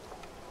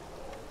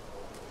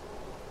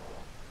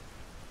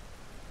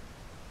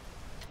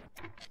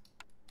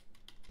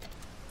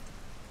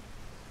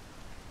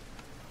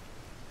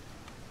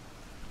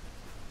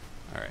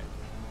 Alright.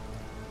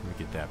 Let me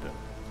get that built.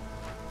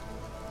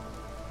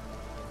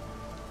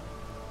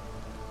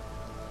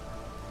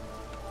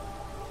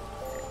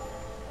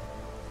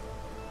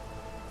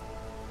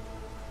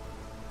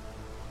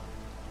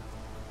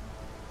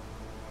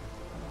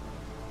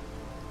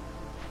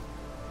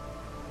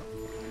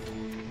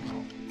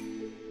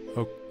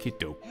 Okie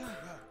doke.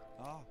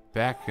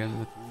 Back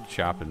in the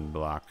chopping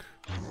block.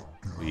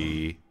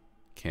 We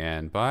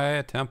can buy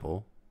a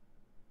temple.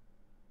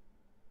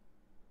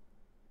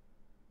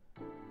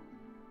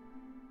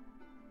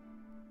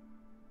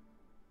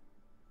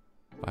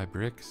 Buy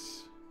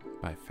bricks.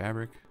 Buy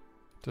fabric.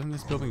 Doesn't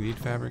this building need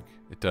fabric?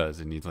 It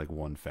does. It needs like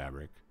one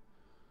fabric.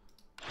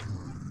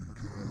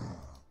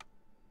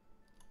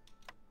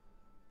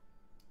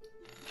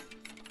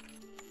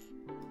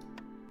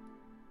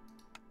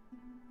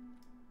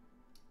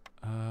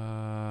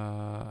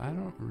 I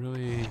don't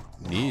really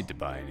need to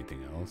buy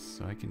anything else,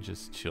 so I can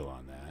just chill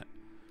on that.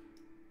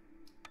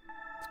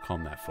 Let's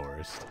calm that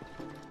forest.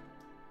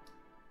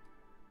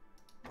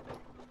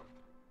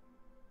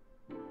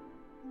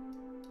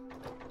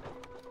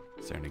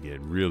 Starting to get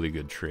really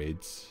good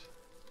trades.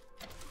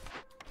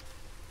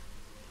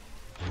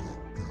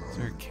 Is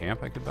there a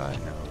camp I could buy?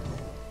 No.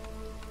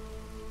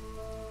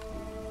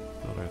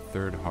 Build our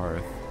third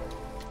hearth.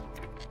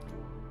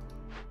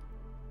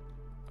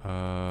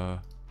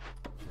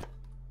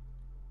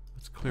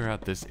 Let's clear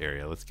out this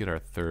area. Let's get our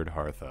third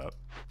hearth up.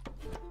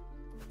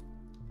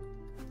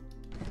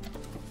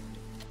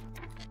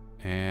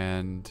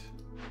 And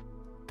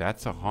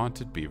that's a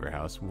haunted beaver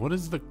house. What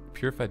is the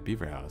purified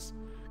beaver house?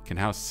 Can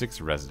house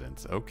 6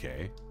 residents.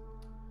 Okay.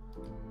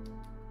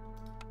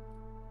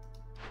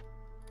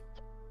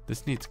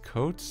 This needs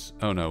coats?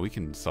 Oh no, we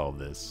can solve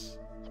this.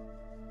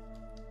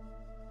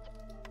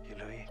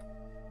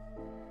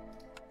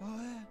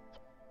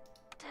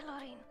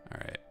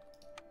 Alright.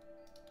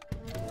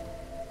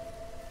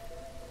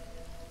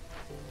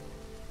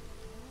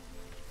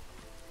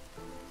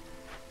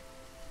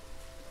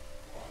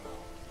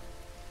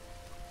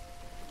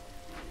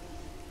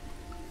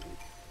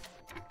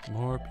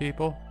 More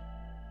people?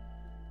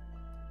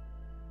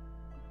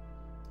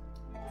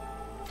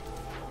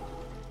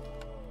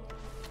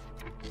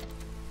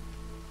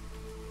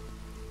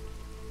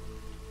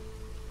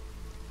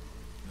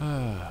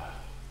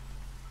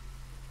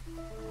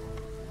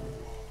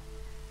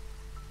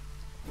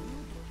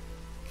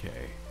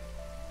 Okay.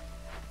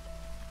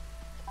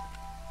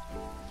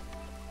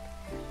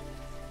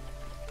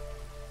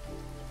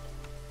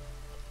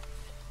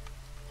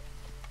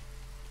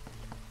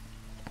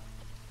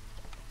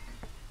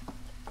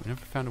 We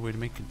never found a way to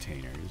make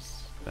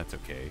containers. That's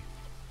okay.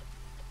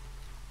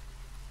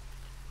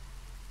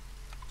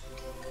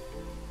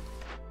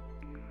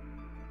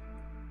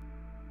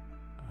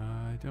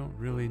 I don't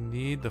really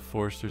need the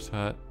forester's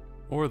hut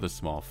or the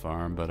small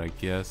farm, but I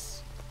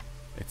guess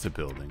it's a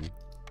building.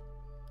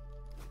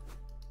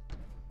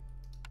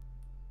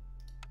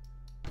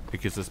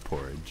 It gives us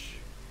porridge.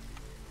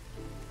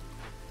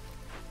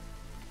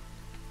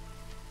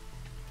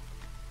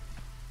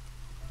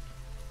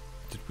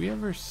 Did we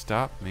ever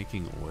stop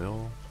making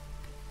oil?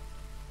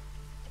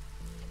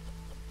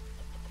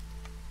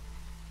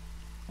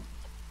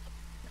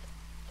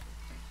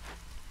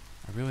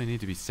 I really need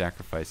to be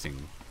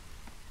sacrificing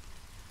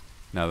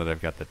now that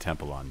I've got the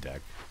temple on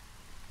deck.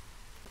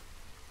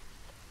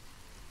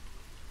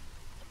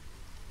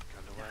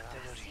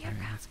 Alright,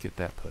 let's get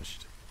that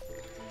pushed.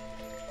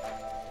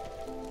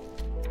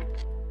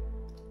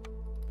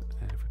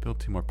 And if we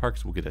build 2 more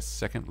parks, we'll get a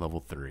second level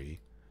 3.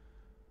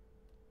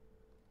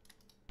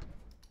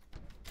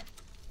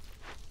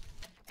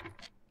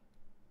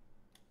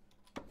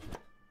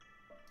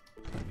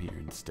 Put them here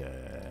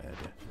instead.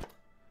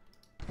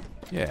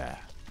 Yeah.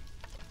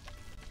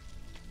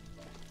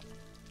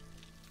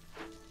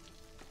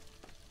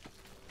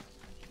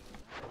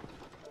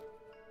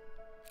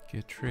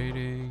 Get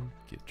trading,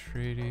 get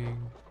trading,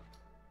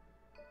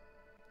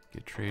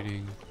 get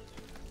trading,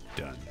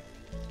 done.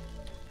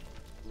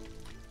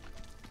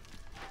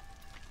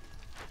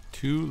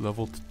 2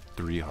 level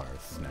 3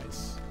 hearths,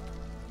 nice.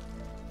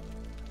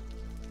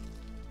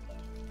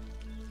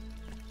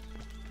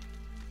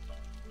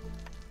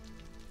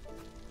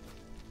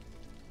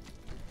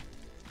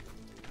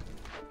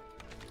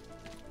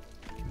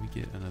 Can we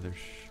get another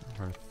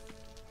hearth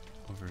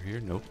over here?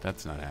 Nope,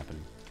 that's not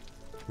happening.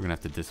 We're gonna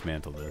have to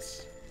dismantle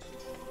this.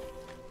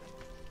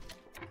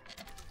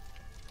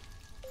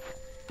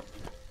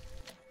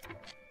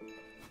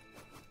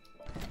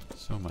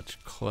 So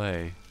much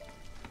clay.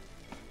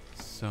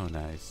 So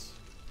nice.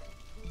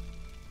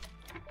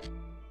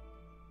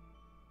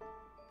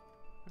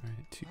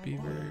 Alright, 2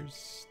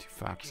 beavers, 2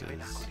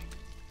 foxes.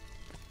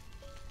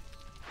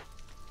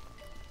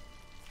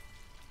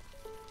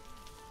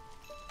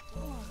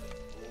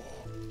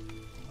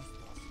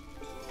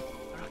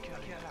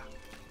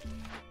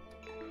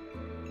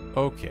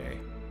 Okay.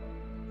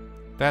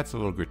 That's a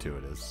little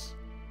gratuitous.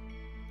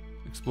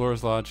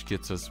 Explorer's Lodge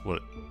gets us,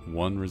 what,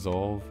 1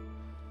 resolve?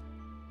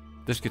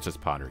 This gets us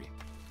pottery.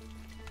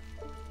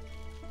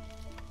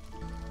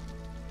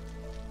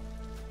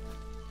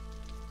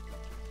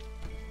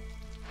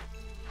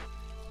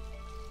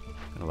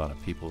 Got a lot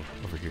of people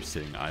over here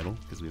sitting idle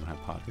because we don't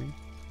have pottery.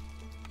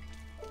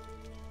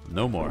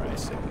 No more, I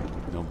say.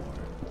 No more.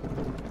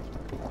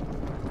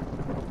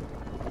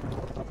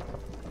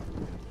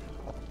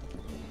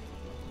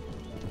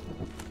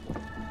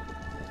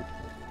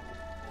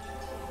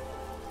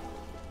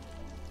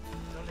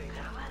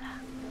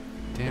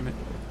 Damn it.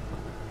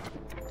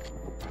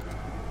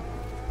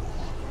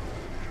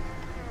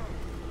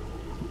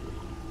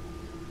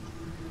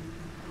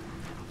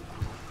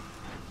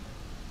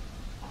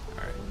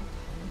 Alright.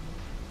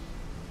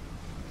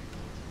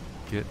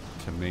 Get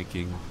to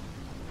making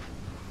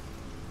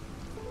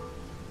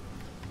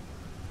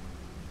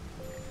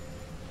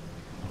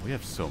we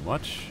have so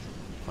much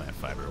plant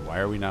fiber. Why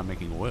are we not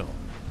making oil?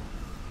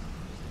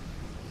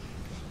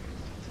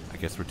 I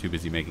guess we're too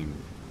busy making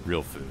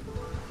real food.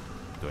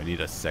 Do I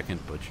need a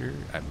second butcher?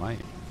 I might.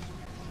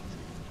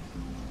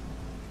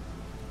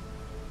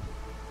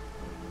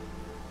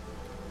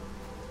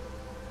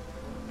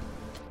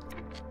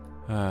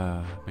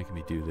 Making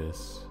me do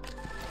this.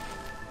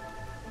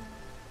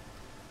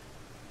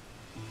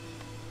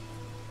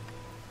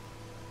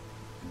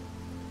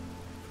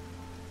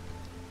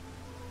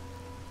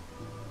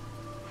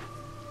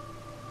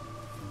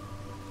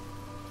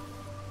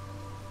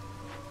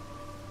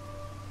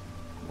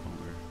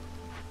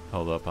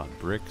 Held up on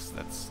bricks,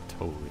 that's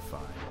totally fine.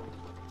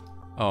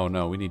 Oh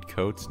no, we need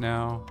coats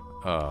now?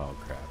 Oh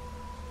crap.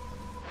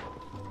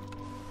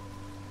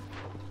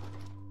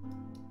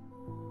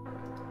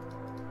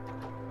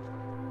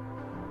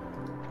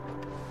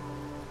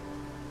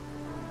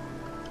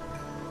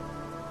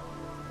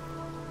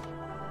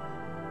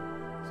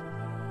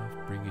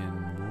 So bring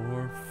in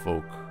more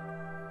folk.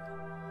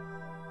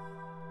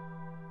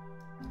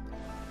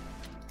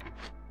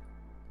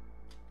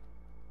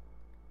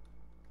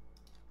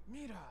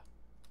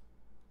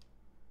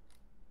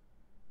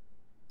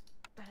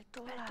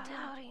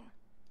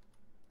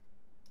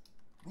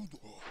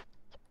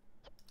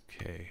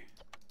 Okay,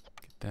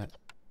 get that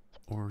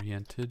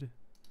oriented.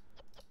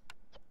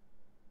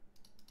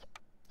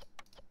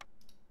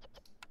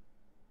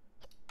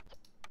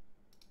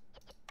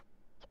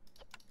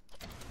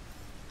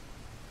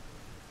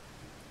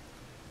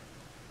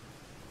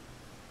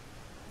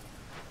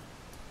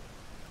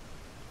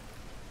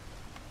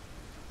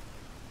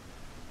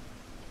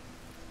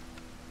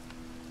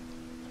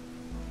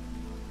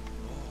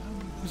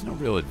 There's no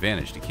real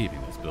advantage to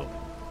keeping this building.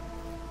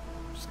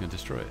 I'm just gonna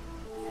destroy it.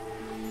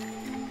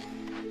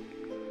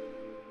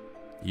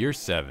 Year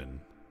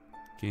 7.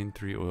 Gain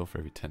 3 oil for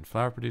every 10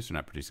 flour produced. We're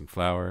not producing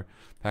flour.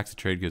 Packs of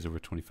trade goes over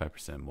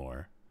 25%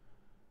 more.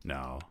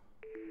 No.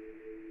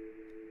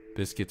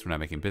 Biscuits, we're not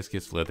making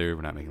biscuits. Leather,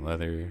 we're not making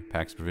leather.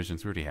 Packs of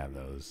provisions, we already have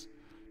those.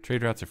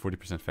 Trade routes are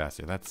 40%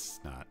 faster. That's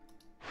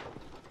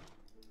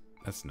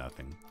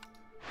nothing.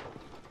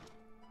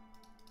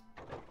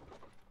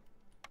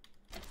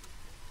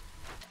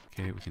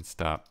 Okay, we can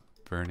stop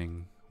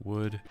burning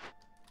wood.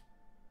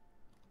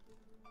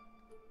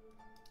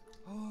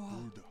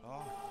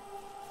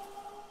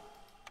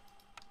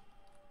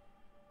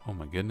 Oh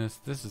my goodness,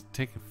 this is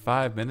taking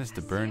 5 minutes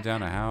to burn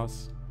down a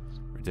house?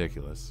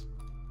 Ridiculous.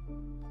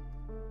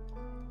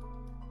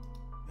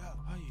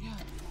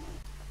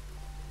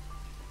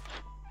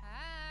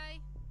 Hi.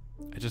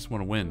 I just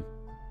want to win.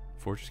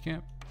 Fortress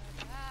camp?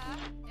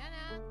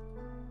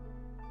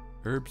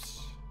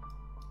 Herbs.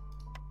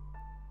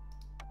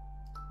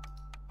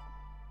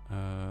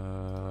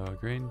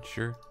 Grain,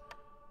 sure.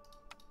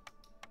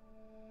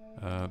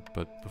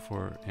 But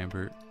before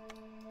amber,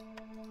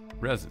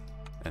 resin,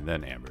 and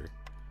then amber.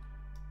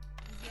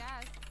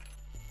 Yes.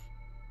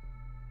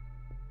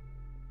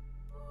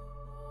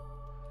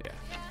 Yeah,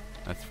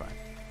 that's fine.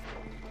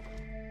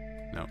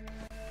 No.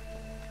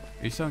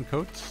 Are you selling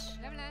coats?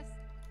 Lemonade.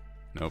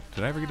 Nope.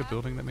 Did I ever get a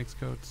building that makes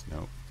coats?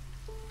 Nope.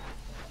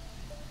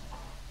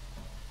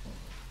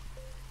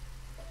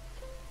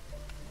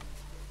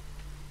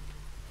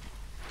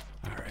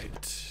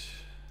 Alright.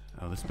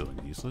 Oh, this building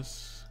is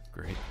useless.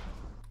 Great.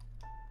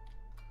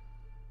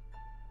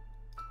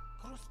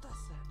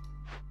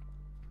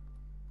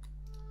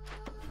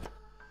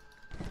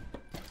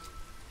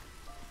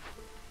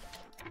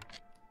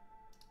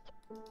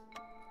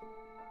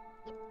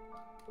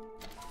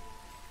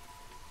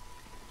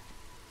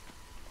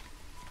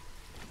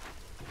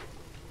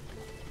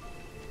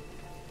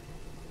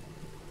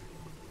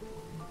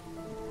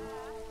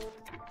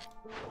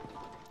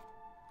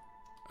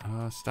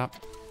 Stop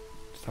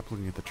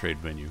looking at the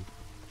trade menu.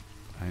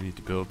 I need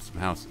to build some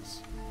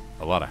houses.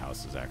 A lot of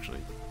houses,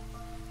 actually.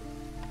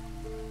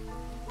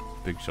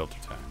 Big shelter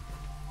time.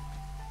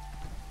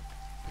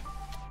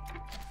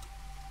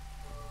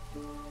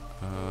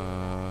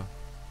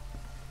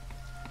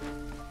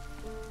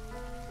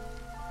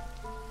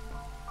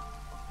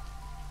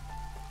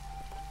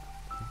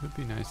 It would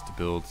be nice to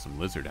build some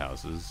lizard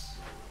houses.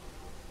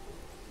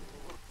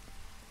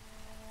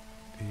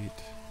 8.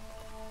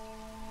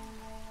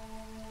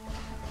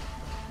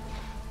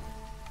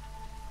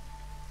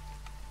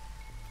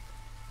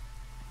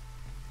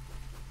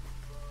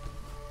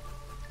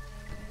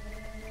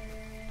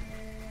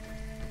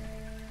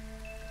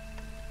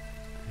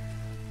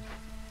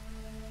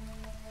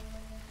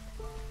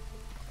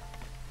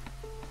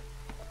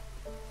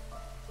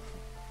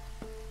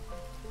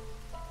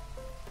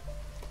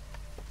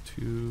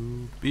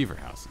 Two beaver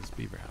houses.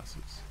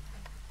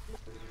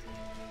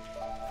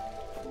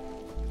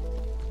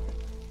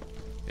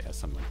 Yeah,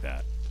 something like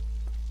that.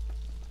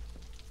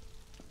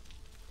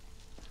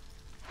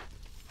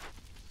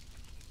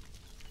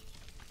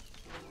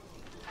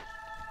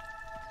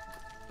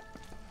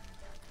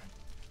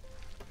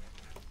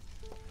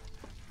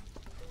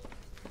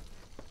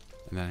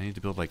 And then I need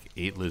to build like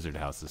 8 lizard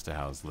houses to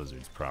house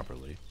lizards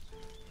properly.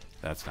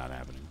 That's not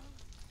happening.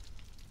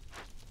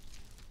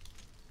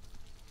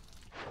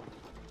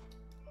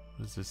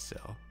 What does this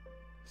sell?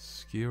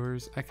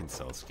 Skewers? I can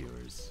sell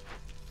skewers.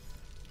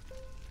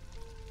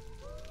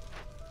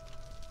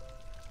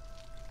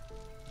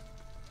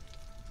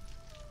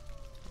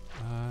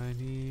 I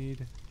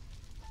need...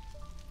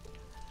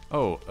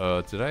 Oh,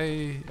 did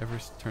I ever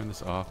turn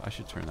this off? I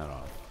should turn that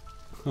off.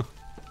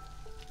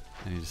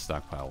 I need to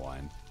stockpile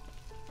wine.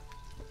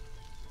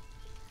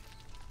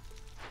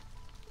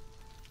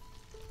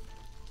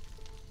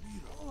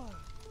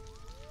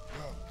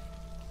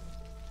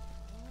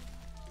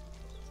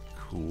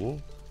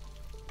 Cool.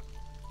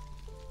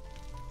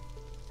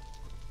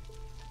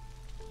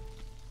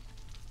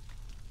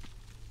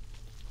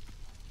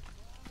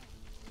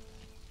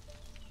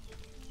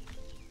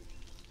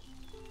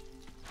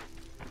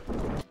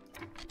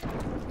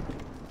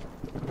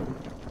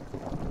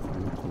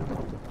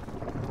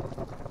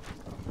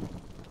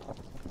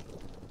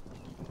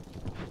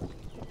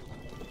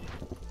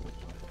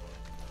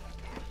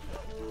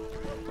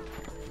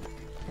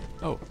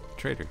 Oh,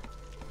 trader.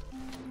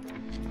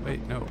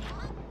 Wait, no.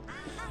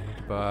 I need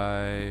to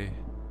buy...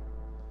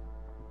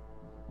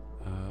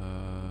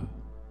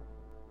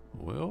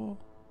 Will?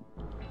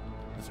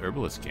 This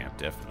herbalist camp,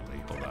 definitely.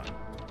 Hold on.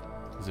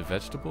 Is it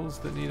vegetables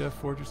that need a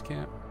fortress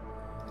camp?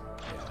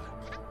 Yeah.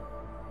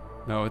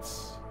 No,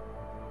 it's...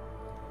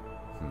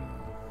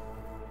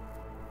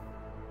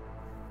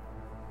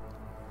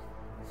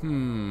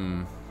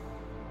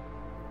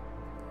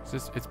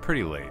 It's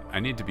pretty late. I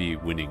need to be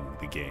winning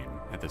the game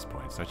at this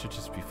point, so I should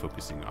just be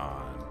focusing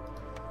on...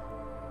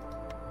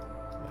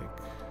 like...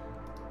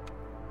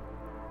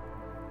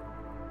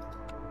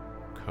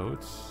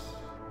 coats?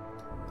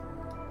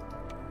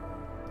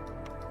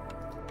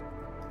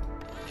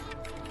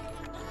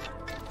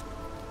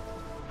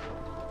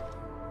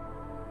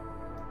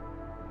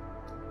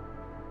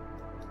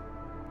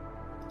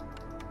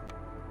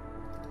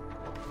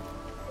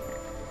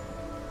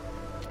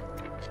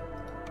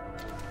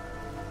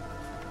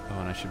 Oh,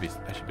 and I should be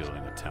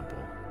building a temple.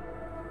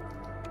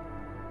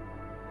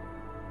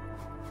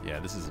 Yeah,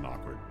 this isn't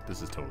awkward.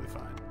 This is totally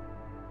fine.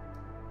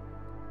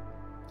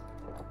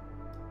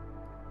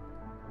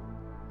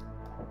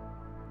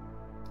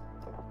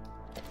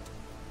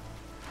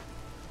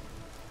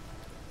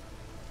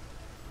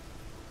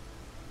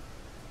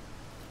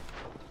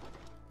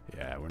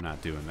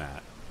 not doing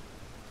that.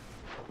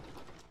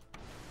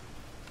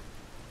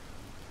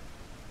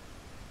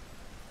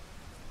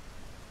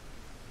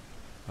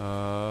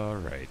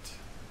 Alright.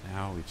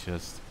 Now we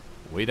just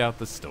wait out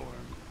the storm.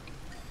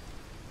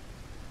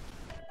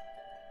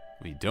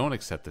 We don't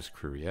accept this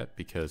crew yet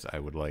because I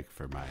would like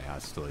for my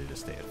hostility to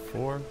stay at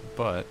 4,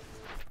 but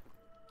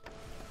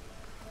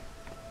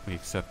we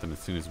accept them as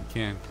soon as we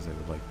can because I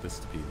would like this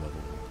to be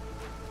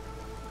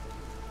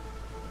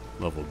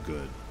level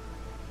good.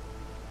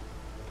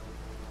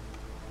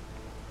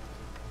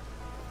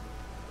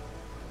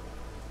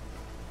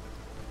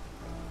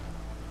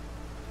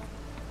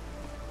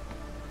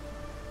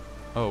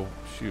 Oh,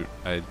 shoot.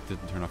 I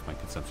didn't turn off my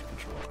consumption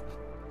control.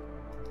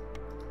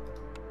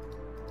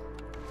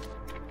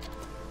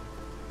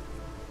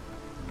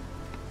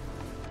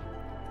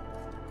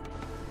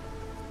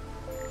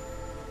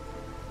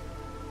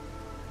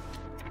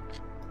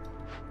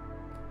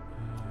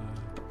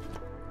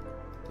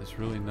 There's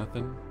really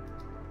nothing.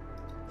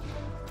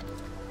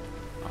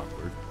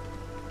 Awkward.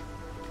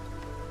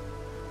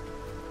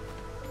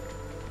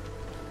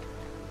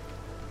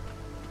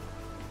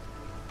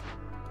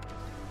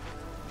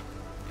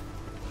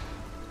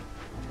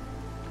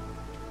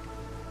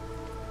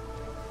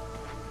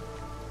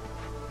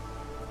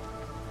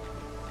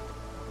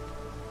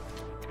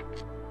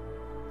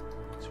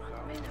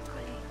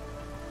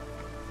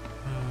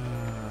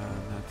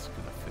 That's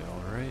gonna fail,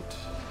 right?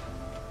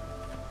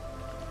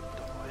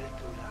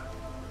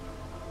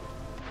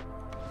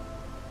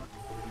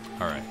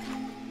 Alright.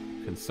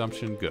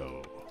 Consumption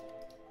go.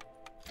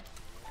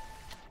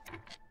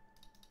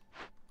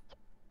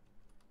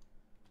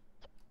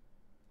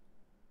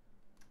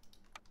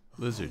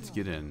 Lizards,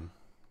 get in.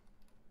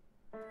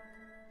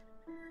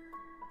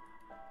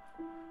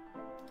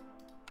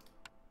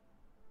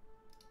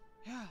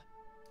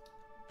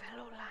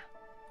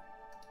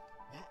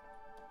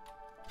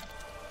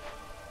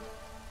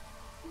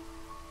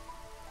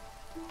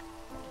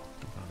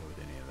 Don't bother with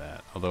any of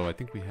that. Although I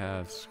think we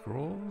have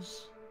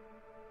scrolls.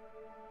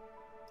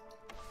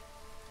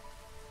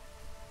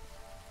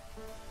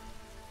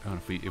 Oh,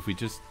 if we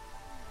just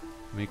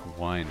make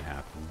wine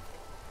happen.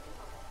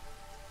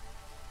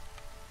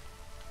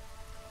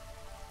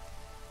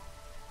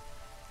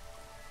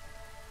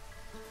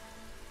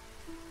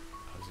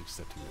 I was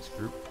accepting this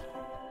group.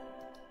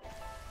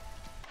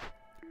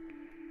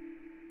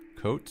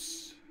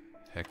 Coats?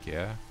 Heck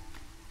yeah.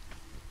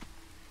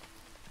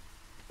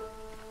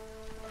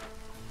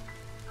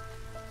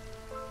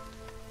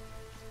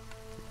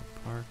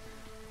 Park.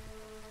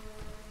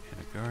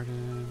 And a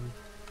garden.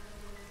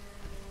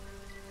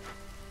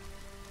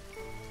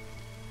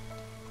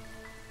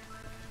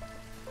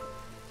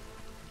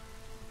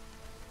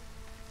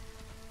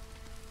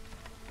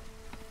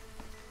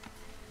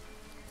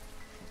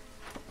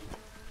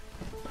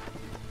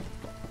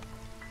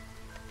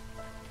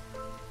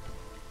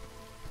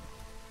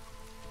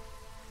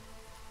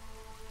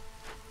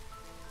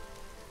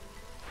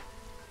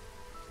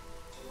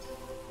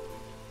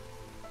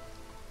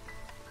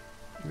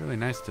 Really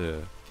nice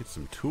to get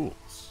some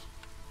tools.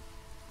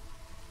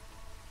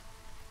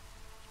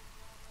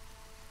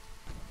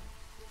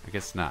 I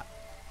guess not.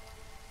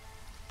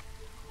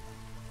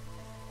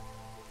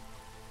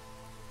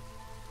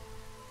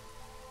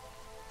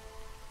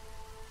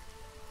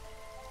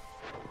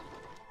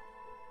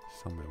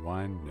 Sell my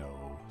wine?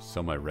 No.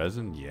 Sell my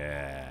resin?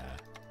 Yeah.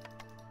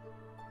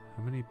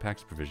 How many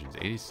packs of provisions?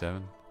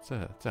 87? It's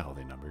a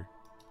healthy number.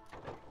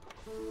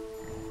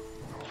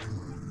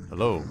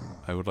 Hello,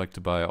 I would like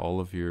to buy all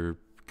of your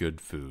good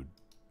food.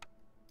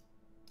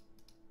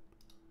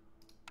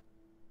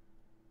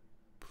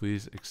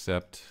 Please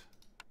accept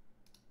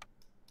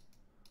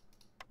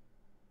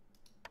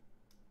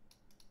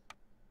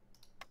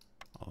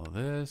all of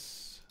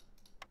this,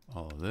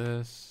 all of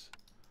this,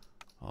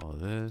 all of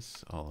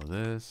this, all of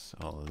this,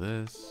 all of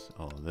this,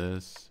 all of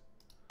this,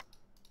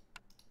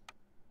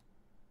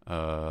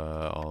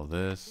 all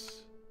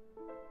this,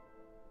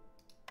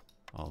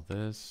 all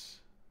this.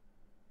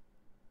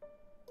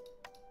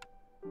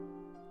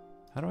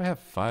 How do I have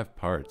 5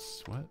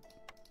 parts? What?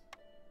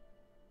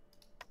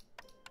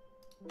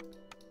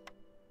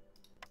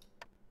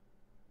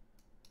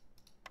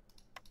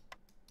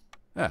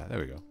 Ah, there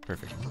we go.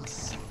 Perfect.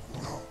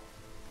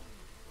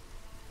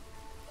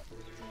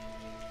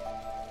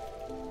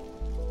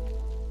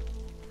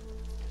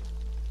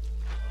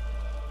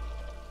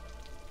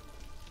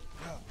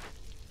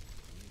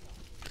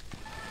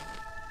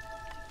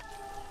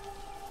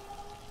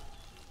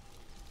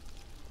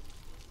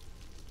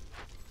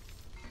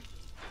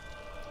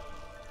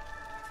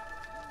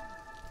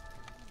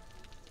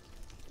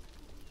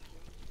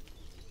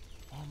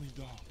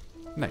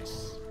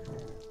 Nice.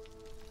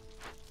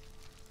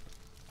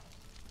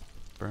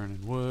 Burning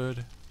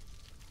wood.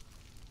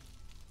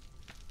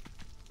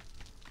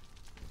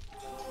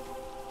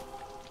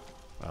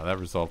 Wow, that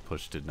resolve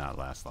push did not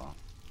last long.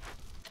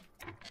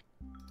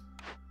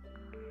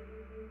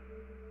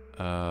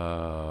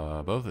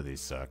 Both of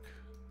these suck.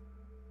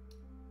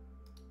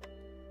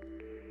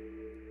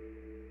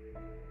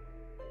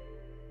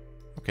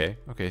 Okay,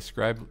 okay,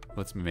 scribe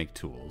lets me make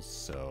tools,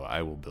 so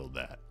I will build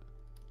that.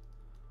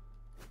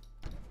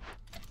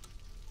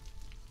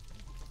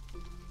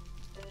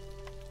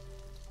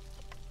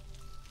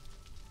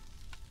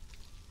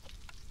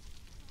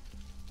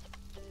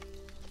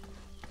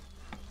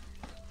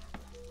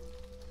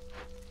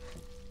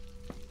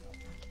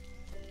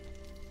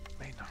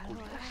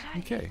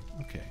 Okay,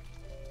 okay.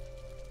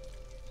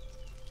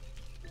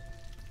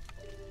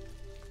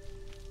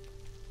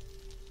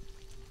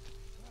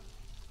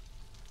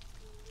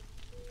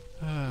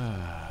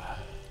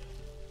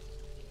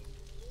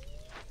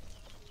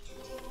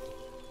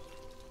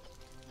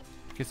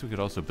 I guess we could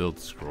also build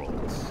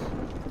scrolls.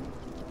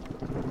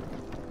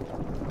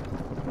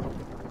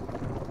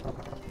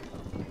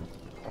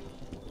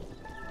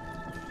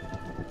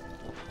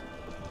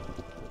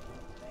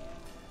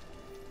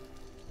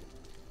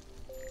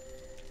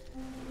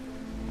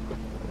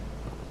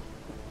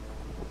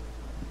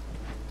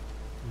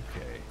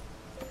 Okay.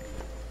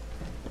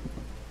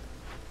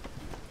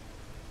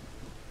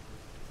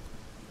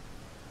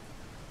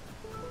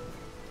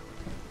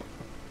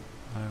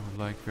 I would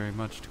like very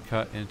much to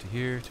cut into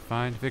here to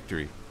find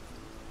victory.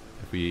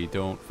 If we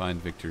don't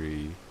find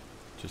victory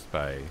just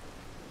by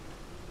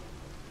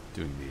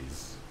doing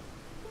these.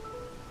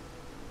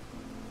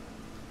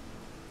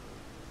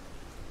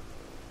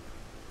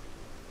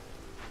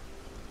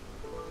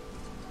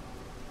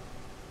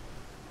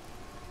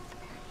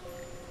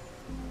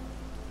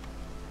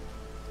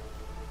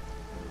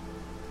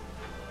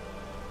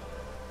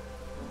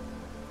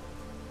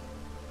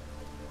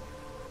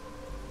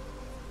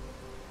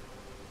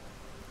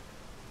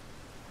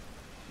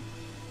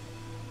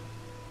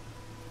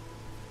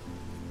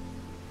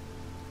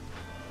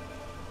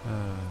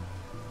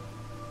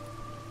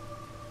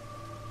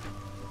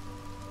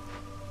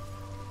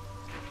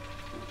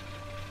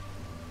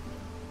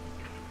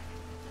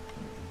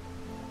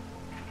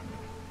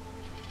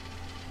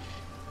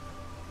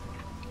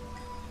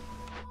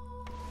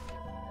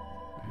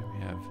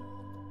 We have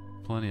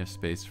plenty of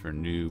space for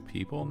new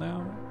people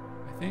now,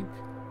 I think.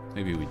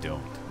 Maybe we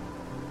don't.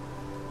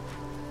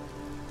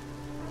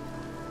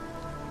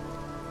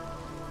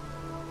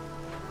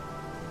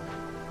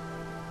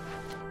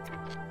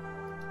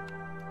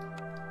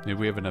 Maybe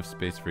we have enough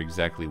space for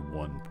exactly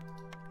one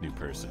new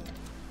person.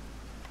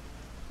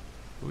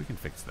 But we can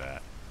fix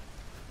that.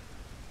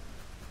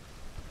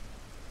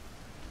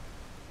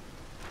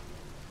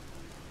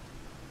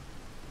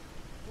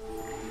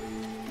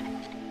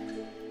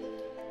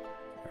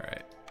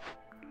 Alright.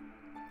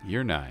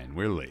 Year 9,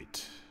 we're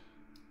late.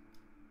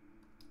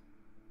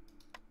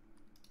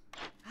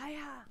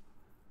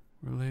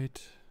 We're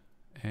late.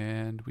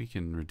 And we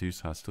can reduce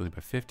hostility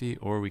by 50,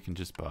 or we can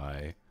just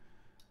buy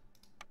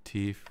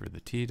tea for the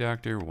tea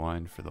doctor,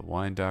 wine for the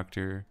wine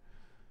doctor.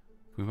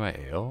 Can we buy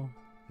ale?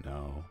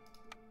 No.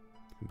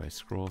 We can buy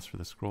scrolls for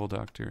the scroll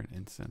doctor and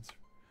incense.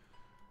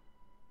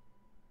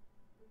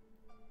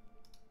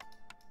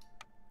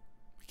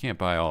 We can't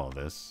buy all of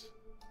this.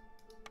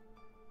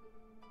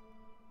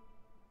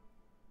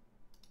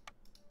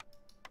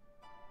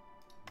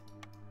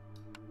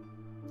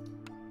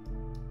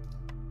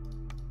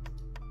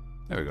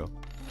 There we go.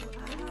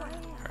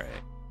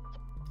 Alright.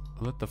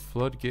 Let the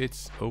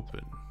floodgates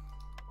open.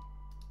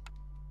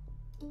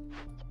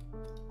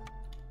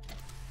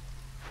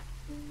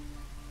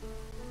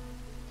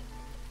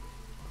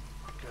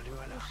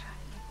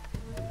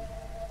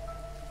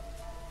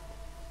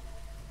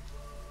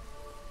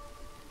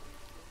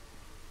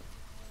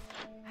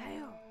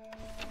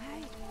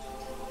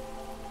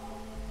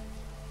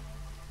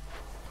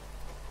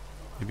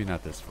 Maybe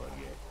not this floodgate.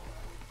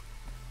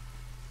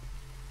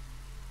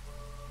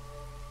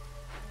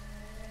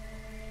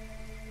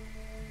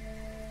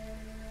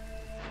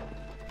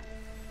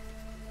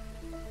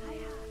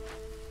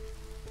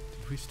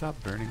 Did we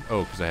stop burning?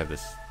 Oh, because I have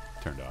this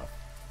turned off.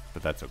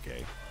 But that's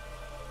okay.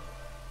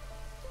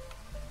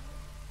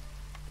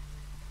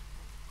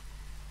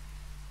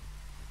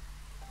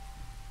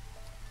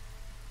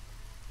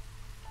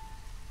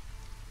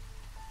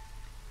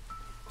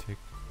 Tick,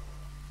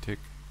 tick,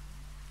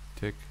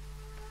 tick,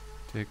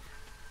 tick.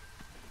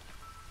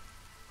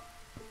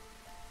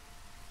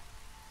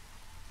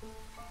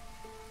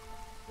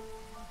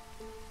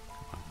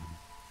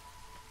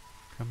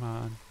 Come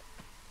on.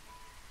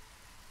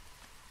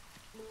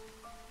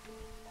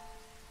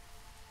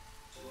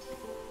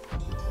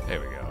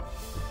 There we go.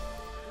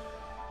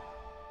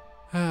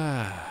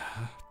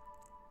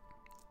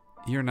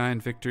 Year 9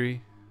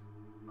 victory.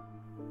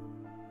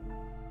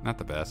 Not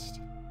the best,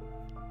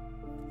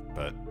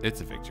 but it's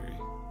a victory.